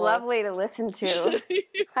so lovely to listen to.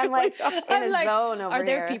 I'm like in a zone over are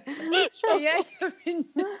there here. People? Yeah, you're in.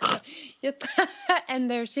 And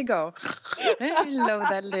there she go. I love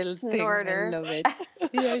that little Snorter. thing. I love it.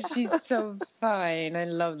 Yeah, she's so fine. I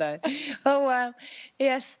love that. Oh, wow.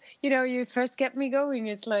 Yes, you first get me going.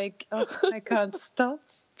 It's like, I can't stop.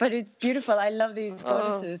 But it's beautiful. I love these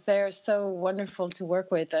goddesses. They are so wonderful to work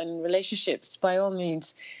with. And relationships, by all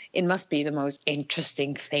means, it must be the most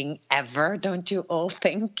interesting thing ever, don't you all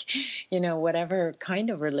think? Whatever kind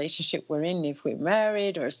of relationship we're in, if we're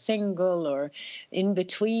married or single or in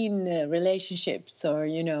between relationships, or,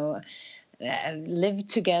 live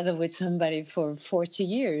together with somebody for 40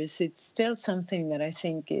 years, it's still something that I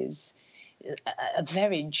think is a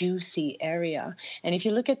very juicy area. And if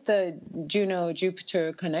you look at the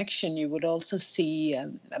Juno-Jupiter connection, you would also see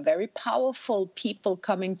a very powerful people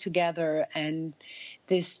coming together, and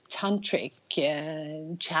this tantric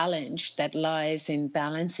challenge that lies in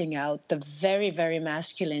balancing out the very, very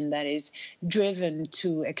masculine that is driven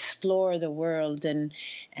to explore the world and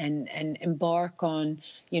embark on,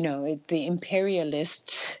 the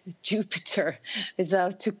imperialist Jupiter is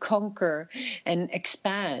out to conquer and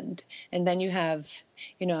expand. And then you have,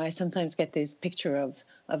 I sometimes get this picture of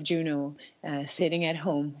Juno sitting at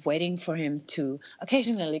home, waiting for him to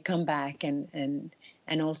occasionally come back and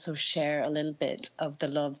also share a little bit of the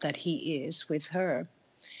love that he is with her.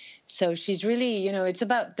 So she's really, it's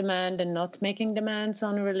about demand and not making demands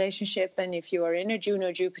on a relationship. And if you are in a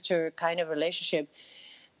Juno-Jupiter kind of relationship,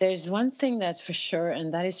 there's one thing that's for sure,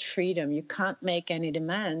 and that is freedom. You can't make any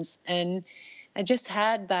demands. And I just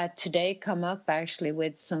had that today come up actually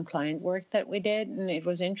with some client work that we did. And it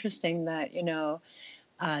was interesting that,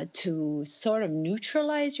 to sort of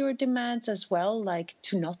neutralize your demands as well, like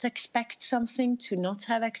to not expect something, to not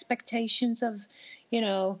have expectations of,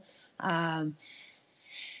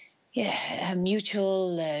 a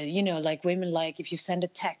mutual, like women, like if you send a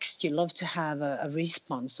text, you love to have a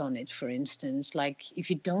response on it, for instance. Like if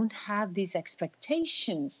you don't have these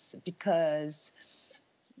expectations, because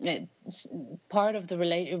one part of the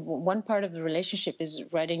relationship is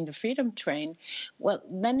riding the freedom train, well,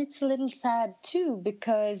 then it's a little sad too,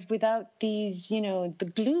 because without these,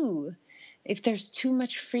 the glue, if there's too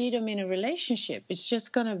much freedom in a relationship, it's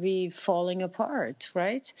just going to be falling apart,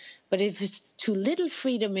 right? But if it's too little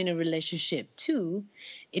freedom in a relationship too,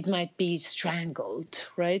 it might be strangled,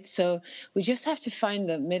 right? So we just have to find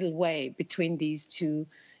the middle way between these two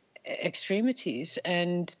extremities.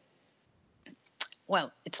 And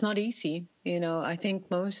well, it's not easy. I think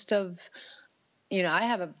most of, I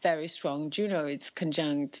have a very strong Juno. It's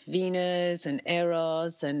conjunct Venus and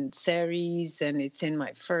Eros and Ceres, and it's in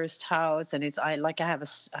my first house. And I have a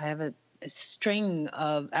string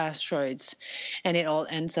of asteroids, and it all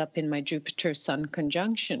ends up in my Jupiter Sun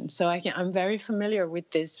conjunction. So I'm very familiar with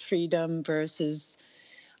this freedom versus,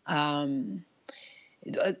 I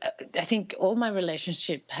think all my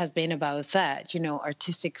relationship has been about that,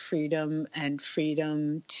 artistic freedom and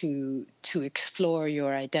freedom to explore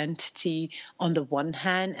your identity on the one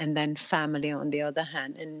hand, and then family on the other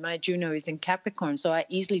hand. And my Juno is in Capricorn, so I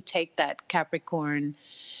easily take that Capricorn,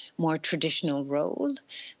 more traditional role.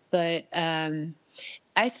 But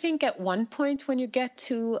I think at one point when you get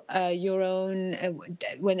to your own,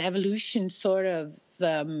 when evolution sort of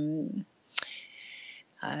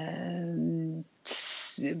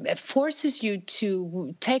forces you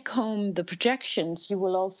to take home the projections, you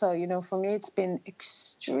will also, for me, it's been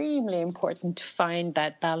extremely important to find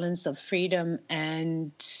that balance of freedom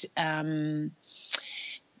and,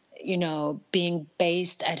 being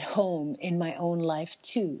based at home in my own life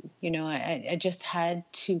too. I just had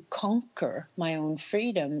to conquer my own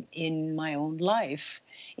freedom in my own life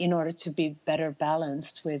in order to be better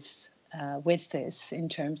balanced with this in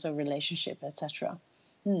terms of relationship, etc.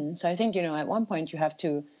 So I think, at one point you have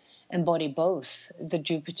to embody both the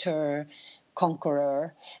Jupiter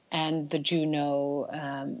conqueror and the Juno,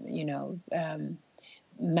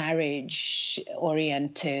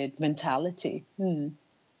 marriage-oriented mentality.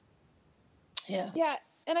 Yeah. Yeah,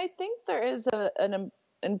 and I think there is an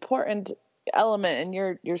important element, and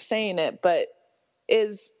you're saying it, but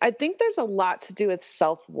I think there's a lot to do with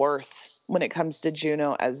self-worth when it comes to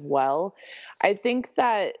Juno as well. I think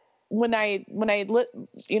that when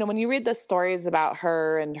you read the stories about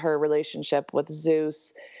her and her relationship with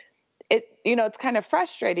Zeus, it's kind of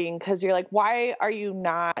frustrating because you're like, why are you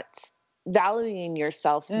not valuing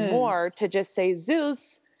yourself more to just say,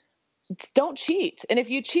 Zeus, don't cheat. And if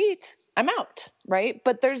you cheat, I'm out. Right.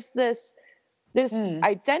 But there's this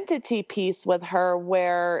identity piece with her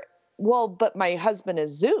where, well, but my husband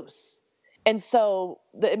is Zeus. And so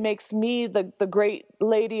it makes me the great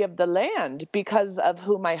lady of the land because of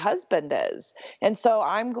who my husband is. And so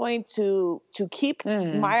I'm going to keep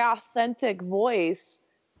my authentic voice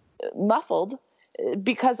muffled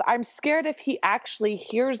because I'm scared if he actually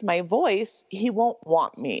hears my voice, he won't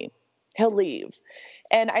want me. He'll leave.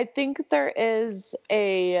 And I think there is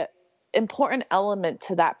a important element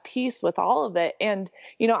to that piece with all of it. And,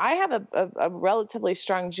 I have a relatively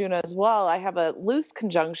strong Juno as well. I have a loose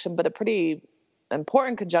conjunction, but a pretty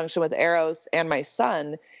important conjunction with Eros and my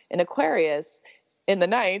sun in Aquarius in the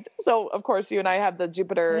ninth. So of course you and I have the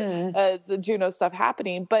Jupiter, the Juno stuff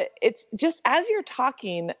happening, but it's just, as you're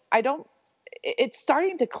talking, it's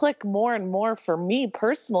starting to click more and more for me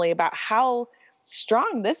personally about how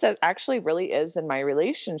strong this actually really is in my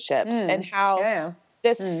relationships, and how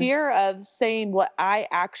this fear of saying what I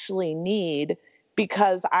actually need,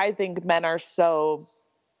 because I think men are so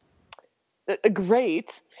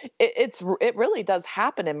great. It really does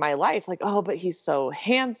happen in my life. Like, oh, but he's so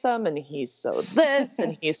handsome and he's so this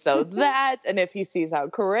and he's so that. And if he sees how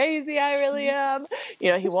crazy I really am,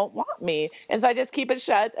 he won't want me. And so I just keep it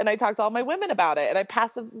shut, and I talk to all my women about it, and I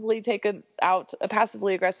passively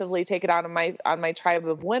aggressively take it out on my tribe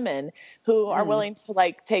of women who are willing to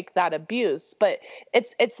like take that abuse. But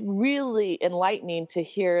it's really enlightening to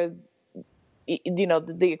hear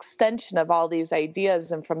the extension of all these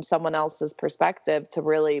ideas, and from someone else's perspective, to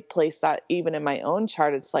really place that even in my own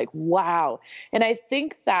chart. It's like, wow. And I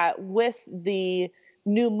think that with the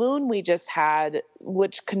new moon we just had,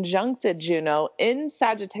 which conjuncted Juno in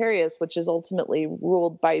Sagittarius, which is ultimately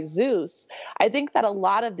ruled by Zeus, I think that a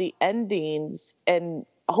lot of the endings and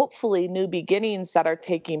hopefully new beginnings that are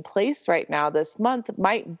taking place right now this month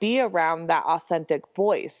might be around that authentic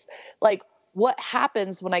voice. Like, what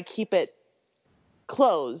happens when I keep it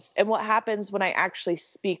closed, and what happens when I actually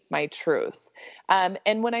speak my truth.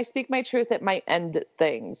 And when I speak my truth, it might end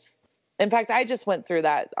things. In fact, I just went through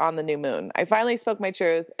that on the new moon. I finally spoke my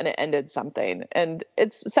truth, and it ended something. And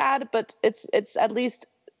it's sad, but it's at least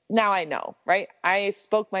now I know, right? I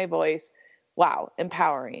spoke my voice. Wow,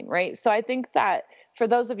 empowering, right? So I think that for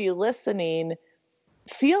those of you listening,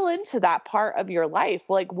 feel into that part of your life.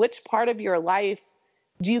 Like, which part of your life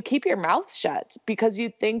do you keep your mouth shut because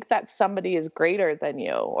you think that somebody is greater than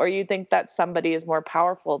you, or you think that somebody is more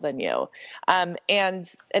powerful than you? And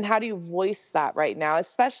how do you voice that right now,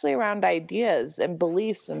 especially around ideas and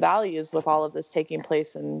beliefs and values with all of this taking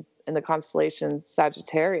place in the constellation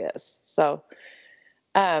Sagittarius? So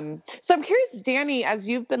I'm curious, Danny, as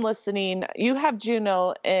you've been listening, you have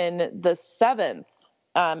Juno in the 7th,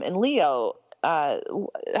 in Leo.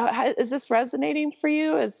 Is this resonating for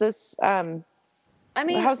you? Is this, I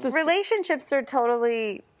mean, relationships are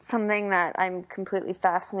totally something that I'm completely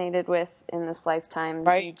fascinated with in this lifetime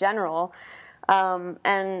in general.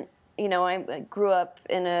 And, I grew up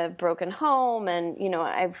in a broken home, and,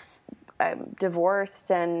 I'm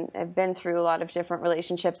divorced, and I've been through a lot of different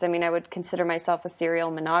relationships. I mean, I would consider myself a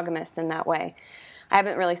serial monogamist in that way. I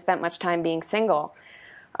haven't really spent much time being single.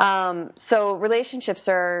 So relationships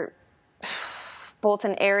are both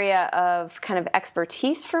an area of kind of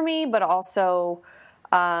expertise for me, but also,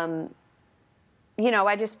 I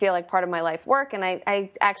just feel like part of my life work, and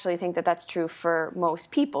I actually think that that's true for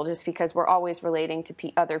most people, just because we're always relating to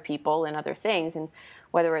other people and other things, and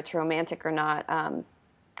whether it's romantic or not,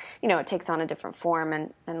 it takes on a different form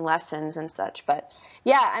and lessons and such. But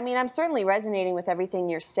yeah, I mean, I'm certainly resonating with everything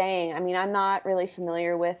you're saying. I mean, I'm not really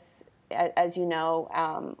familiar with, as you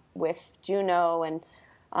know, with Juno and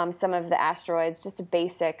some of the asteroids, just a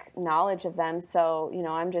basic knowledge of them. So,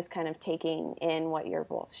 I'm just kind of taking in what you're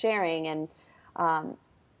both sharing and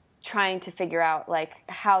trying to figure out like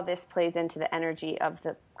how this plays into the energy of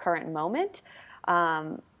the current moment.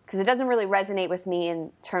 Because it doesn't really resonate with me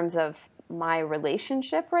in terms of my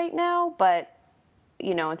relationship right now, but,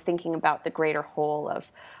 thinking about the greater whole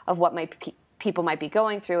of what people might be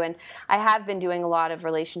going through. And I have been doing a lot of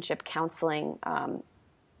relationship counseling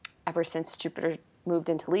ever since Jupiter moved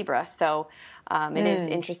into Libra. So it is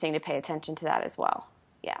interesting to pay attention to that as well.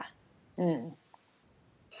 Yeah.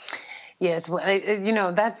 Yes, well,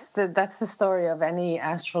 that's the story of any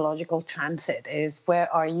astrological transit, is where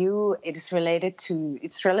are you? It's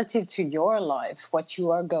relative to your life, what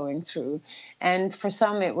you are going through. And for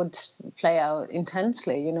some it would play out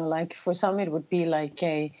intensely, like for some it would be like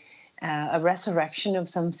a resurrection of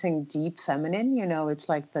something deep feminine. It's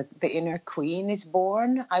like the inner queen is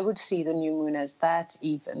born. I would see the new moon as that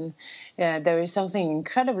even. There is something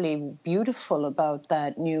incredibly beautiful about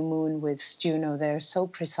that new moon with Juno there so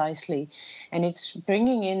precisely. And it's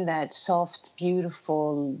bringing in that soft,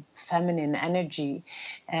 beautiful, feminine energy.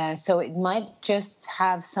 So it might just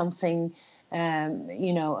have something, a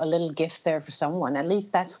little gift there for someone. At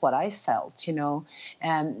least that's what I felt,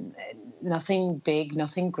 nothing big,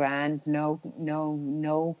 nothing grand, no,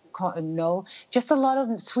 just a lot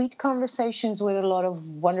of sweet conversations with a lot of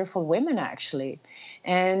wonderful women, actually.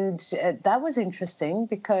 And that was interesting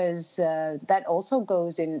because that also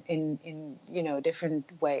goes in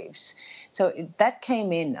different waves. So that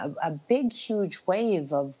came in, a big, huge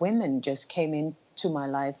wave of women just came in to my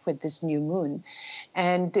life with this new moon,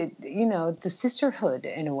 and the sisterhood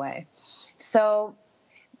in a way. So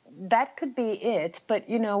that could be it. But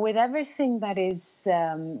with everything that is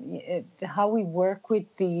how we work with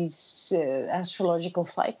these astrological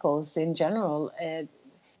cycles in general,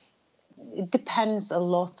 it depends a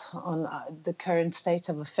lot on the current state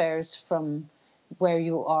of affairs from where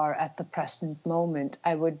you are at the present moment.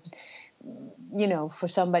 I would, for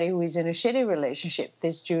somebody who is in a shitty relationship,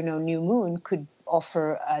 this Juno new moon could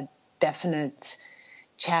offer a definite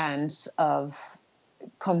chance of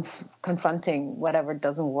confronting whatever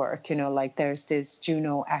doesn't work. Like there's this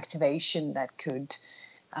Juno activation that could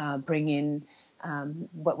bring in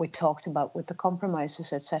what we talked about with the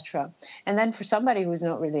compromises, etc. And then for somebody who's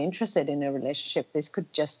not really interested in a relationship, this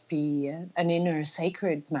could just be an inner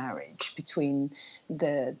sacred marriage between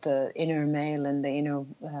the inner male and the inner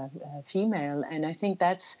female. And I think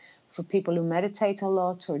that's for people who meditate a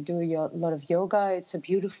lot or do a lot of yoga. It's a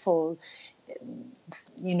beautiful,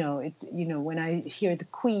 when I hear the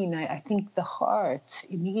Queen, I think the heart.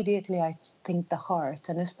 Immediately I think the heart,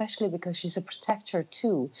 and especially because she's a protector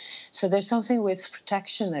too. So there's something with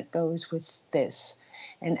protection that goes with this,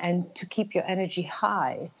 and to keep your energy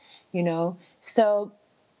high, So,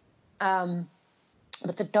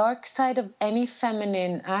 but the dark side of any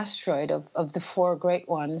feminine asteroid, of the four great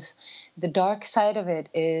ones, the dark side of it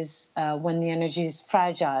is when the energy is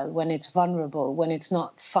fragile, when it's vulnerable, when it's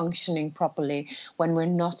not functioning properly, when we're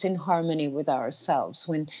not in harmony with ourselves,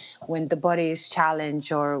 when the body is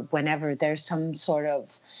challenged, or whenever there's some sort of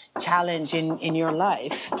challenge in your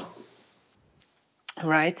life,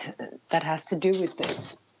 right? That has to do with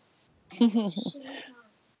this.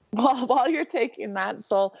 Well, while you're taking that,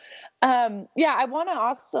 Sol, I want to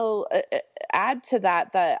also add to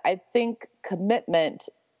that I think commitment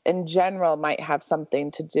in general might have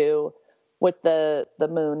something to do with the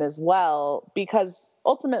moon as well, because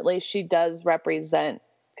ultimately she does represent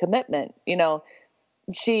commitment.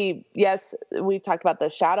 Yes, we talked about the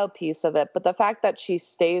shadow piece of it, but the fact that she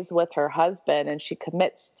stays with her husband and she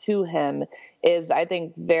commits to him is, I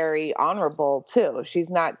think, very honorable too.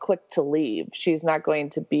 She's not quick to leave. She's not going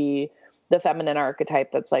to be the feminine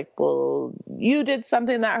archetype that's like, well, you did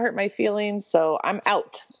something that hurt my feelings, so I'm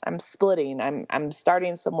out. I'm splitting. I'm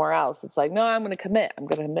starting somewhere else. It's like, no, I'm going to commit. I'm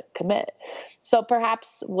going to commit. So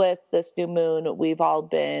perhaps with this new moon, we've all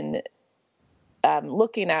been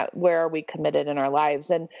looking at where are we committed in our lives.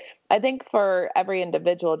 And I think for every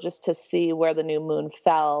individual, just to see where the new moon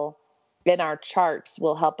fell in our charts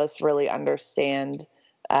will help us really understand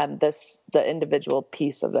the individual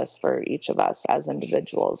piece of this for each of us as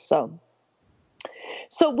individuals.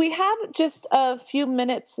 So we have just a few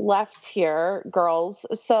minutes left here, girls.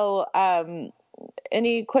 So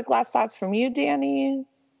any quick last thoughts from you, Danny?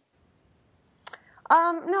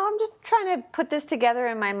 No, I'm just trying to put this together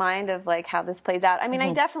in my mind of like how this plays out. I mean,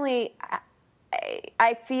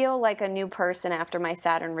 I feel like a new person after my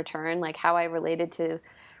Saturn return. Like how I related to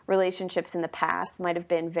relationships in the past might have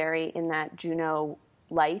been very in that Juno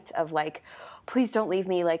light of like, please don't leave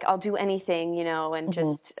me. Like I'll do anything, and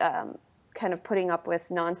just kind of putting up with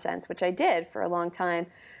nonsense, which I did for a long time.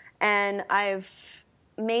 And I've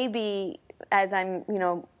maybe as I'm,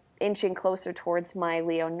 inching closer towards my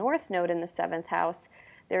Leo North node in the 7th house,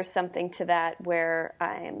 there's something to that where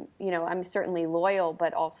I'm certainly loyal,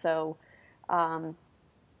 but also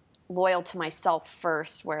loyal to myself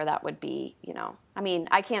first, where that would be, I mean,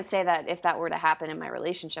 I can't say that if that were to happen in my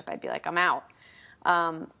relationship, I'd be like, I'm out.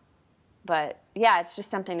 But yeah, it's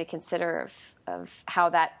just something to consider of how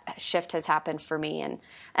that shift has happened for me.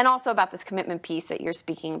 And also about this commitment piece that you're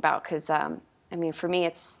speaking about. Cause for me,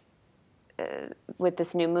 it's, with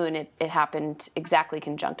this new moon, it happened exactly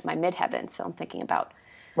conjunct my midheaven. So I'm thinking about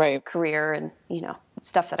career and,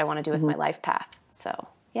 stuff that I want to do with my life path. So,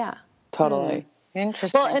 yeah. Totally.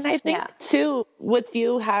 Interesting. Well, and I think too, with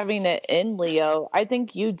you having it in Leo, I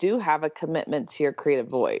think you do have a commitment to your creative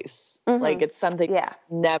voice. Like it's something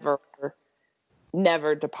never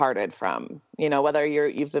departed from, whether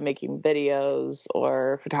you've been making videos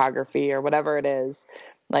or photography or whatever it is,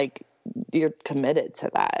 like you're committed to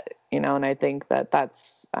that, and I think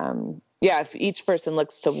that's, if each person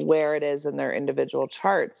looks to where it is in their individual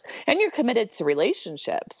charts, and you're committed to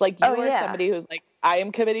relationships, like you are somebody who's like, I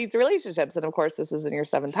am committed to relationships. And of course this is in your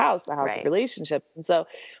 7th house, the house of relationships. And so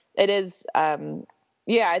it is,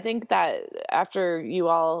 I think that after you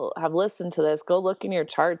all have listened to this, go look in your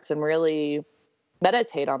charts and really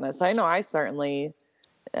meditate on this. I know I certainly,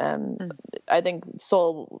 I think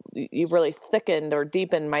Sol, you've really thickened or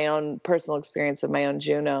deepened my own personal experience of my own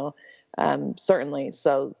Juno, certainly.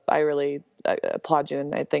 So I really applaud you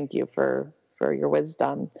and I thank you for your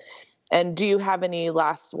wisdom. And do you have any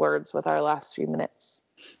last words with our last few minutes?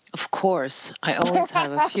 Of course, I always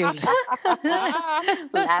have a few.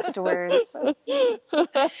 Last words.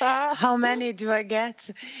 How many do I get?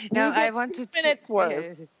 No, You get I wanted 2 minutes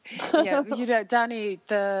worth. Yeah, Danny,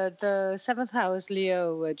 the seventh house,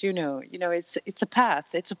 Leo, Juno. It's a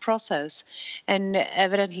path, it's a process, and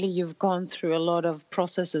evidently you've gone through a lot of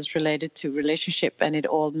processes related to relationship, and it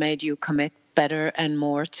all made you commit better and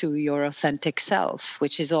more to your authentic self,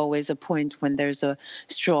 which is always a point when there's a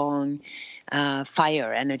strong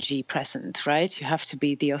fire energy present, right? You have to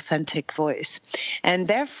be the authentic voice. And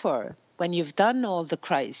therefore, when you've done all the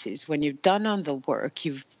crises, when you've done all the work,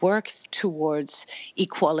 you've worked towards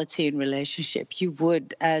equality in relationship, you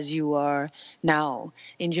would, as you are now,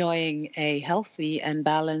 enjoying a healthy and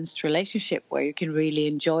balanced relationship where you can really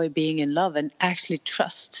enjoy being in love and actually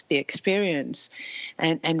trust the experience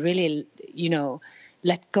and really,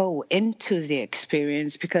 let go into the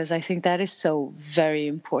experience, because I think that is so very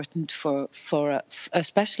important for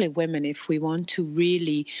especially women, if we want to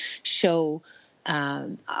really show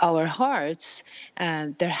our hearts.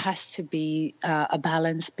 There has to be a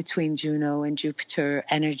balance between Juno and Jupiter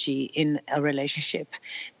energy in a relationship,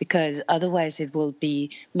 because otherwise it will be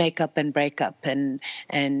make up and break up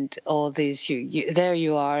and all these there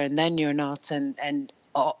you are and then you're not and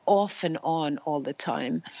off and on all the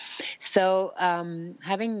time. So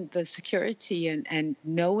having the security and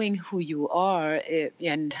knowing who you are,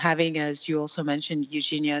 and having, as you also mentioned,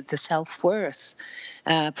 Eugenia, the self-worth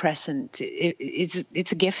present,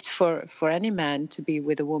 it's a gift for any man to be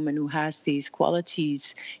with a woman who has these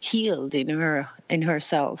qualities healed in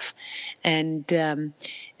herself. And there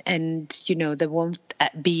won't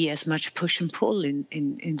be as much push and pull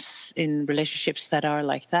in relationships that are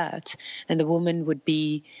like that, and the woman would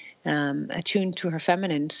be attuned to her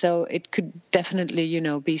feminine, so it could definitely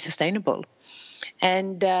be sustainable.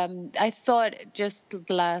 And I thought, just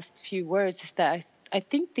the last few words, is that I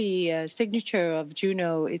think the signature of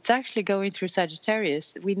Juno, it's actually going through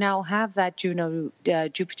Sagittarius. We now have that Juno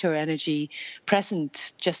Jupiter energy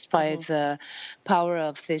present just by the power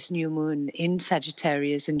of this new moon in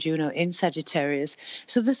Sagittarius and Juno in Sagittarius.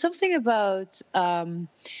 So there's something about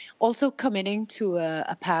also committing to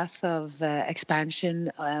a path of expansion,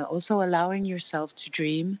 also allowing yourself to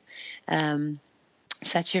dream.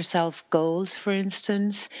 Set yourself goals, for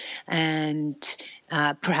instance, and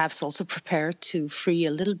perhaps also prepare to free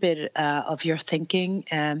a little bit of your thinking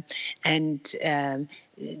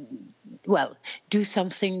do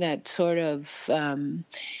something that sort of,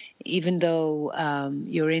 even though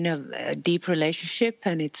you're in a deep relationship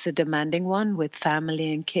and it's a demanding one with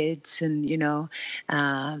family and kids and,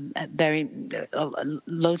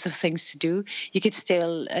 loads of things to do, you could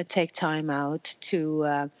still take time out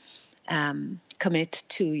to commit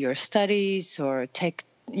to your studies, or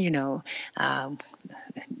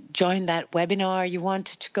join that webinar you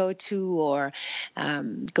wanted to go to, or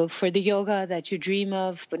go for the yoga that you dream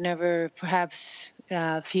of but never perhaps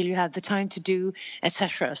feel you have the time to do,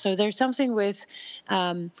 etc. So there's something with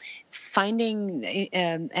finding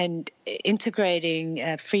and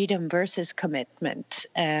integrating freedom versus commitment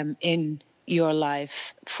in your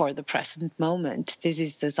life for the present moment. This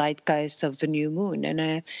is the zeitgeist of the new moon,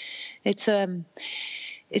 and it's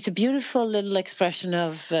a beautiful little expression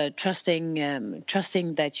of trusting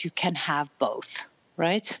that you can have both.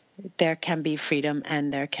 Right? There can be freedom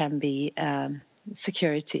and there can be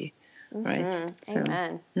security. Right? So,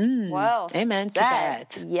 amen. Well, amen to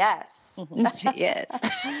that. Yes. Yes.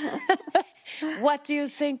 What do you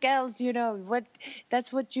think else?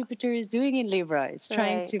 That's what Jupiter is doing in Libra. It's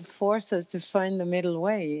trying to force us to find the middle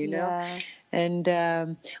way, you know. And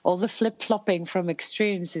all the flip-flopping from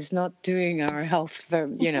extremes is not doing our health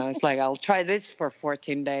very, it's like, I'll try this for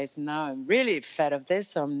 14 days. And now I'm really fed of this,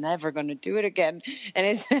 so I'm never going to do it again. And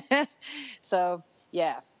it's so,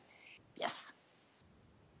 yeah. Yes.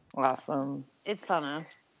 Awesome. It's fun, huh?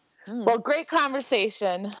 Well, great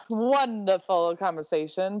conversation. Wonderful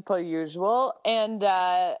conversation, per usual. And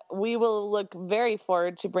we will look very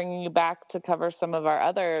forward to bringing you back to cover some of our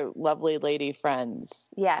other lovely lady friends.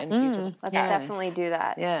 Yes. Let's definitely do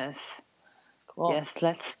that. Yes. Cool. Yes,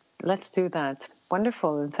 let's do that.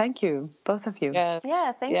 Wonderful. And thank you, both of you. Yes.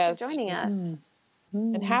 Yeah, thanks for joining us.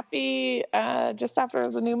 And happy just after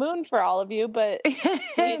the new moon for all of you. But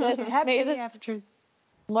may this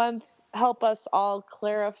month help us all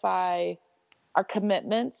clarify our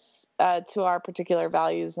commitments to our particular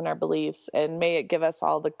values and our beliefs, and may it give us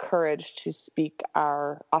all the courage to speak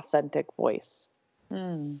our authentic voice.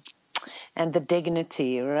 And the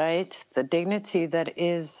dignity, right? The dignity that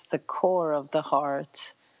is the core of the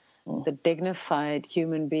heart. The dignified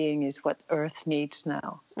human being is what Earth needs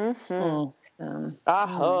now.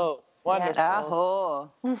 Aho. Wonderful.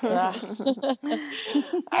 Aho. All right.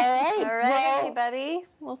 All right, everybody.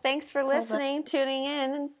 Well, thanks for listening, tuning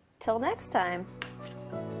in. Until next time.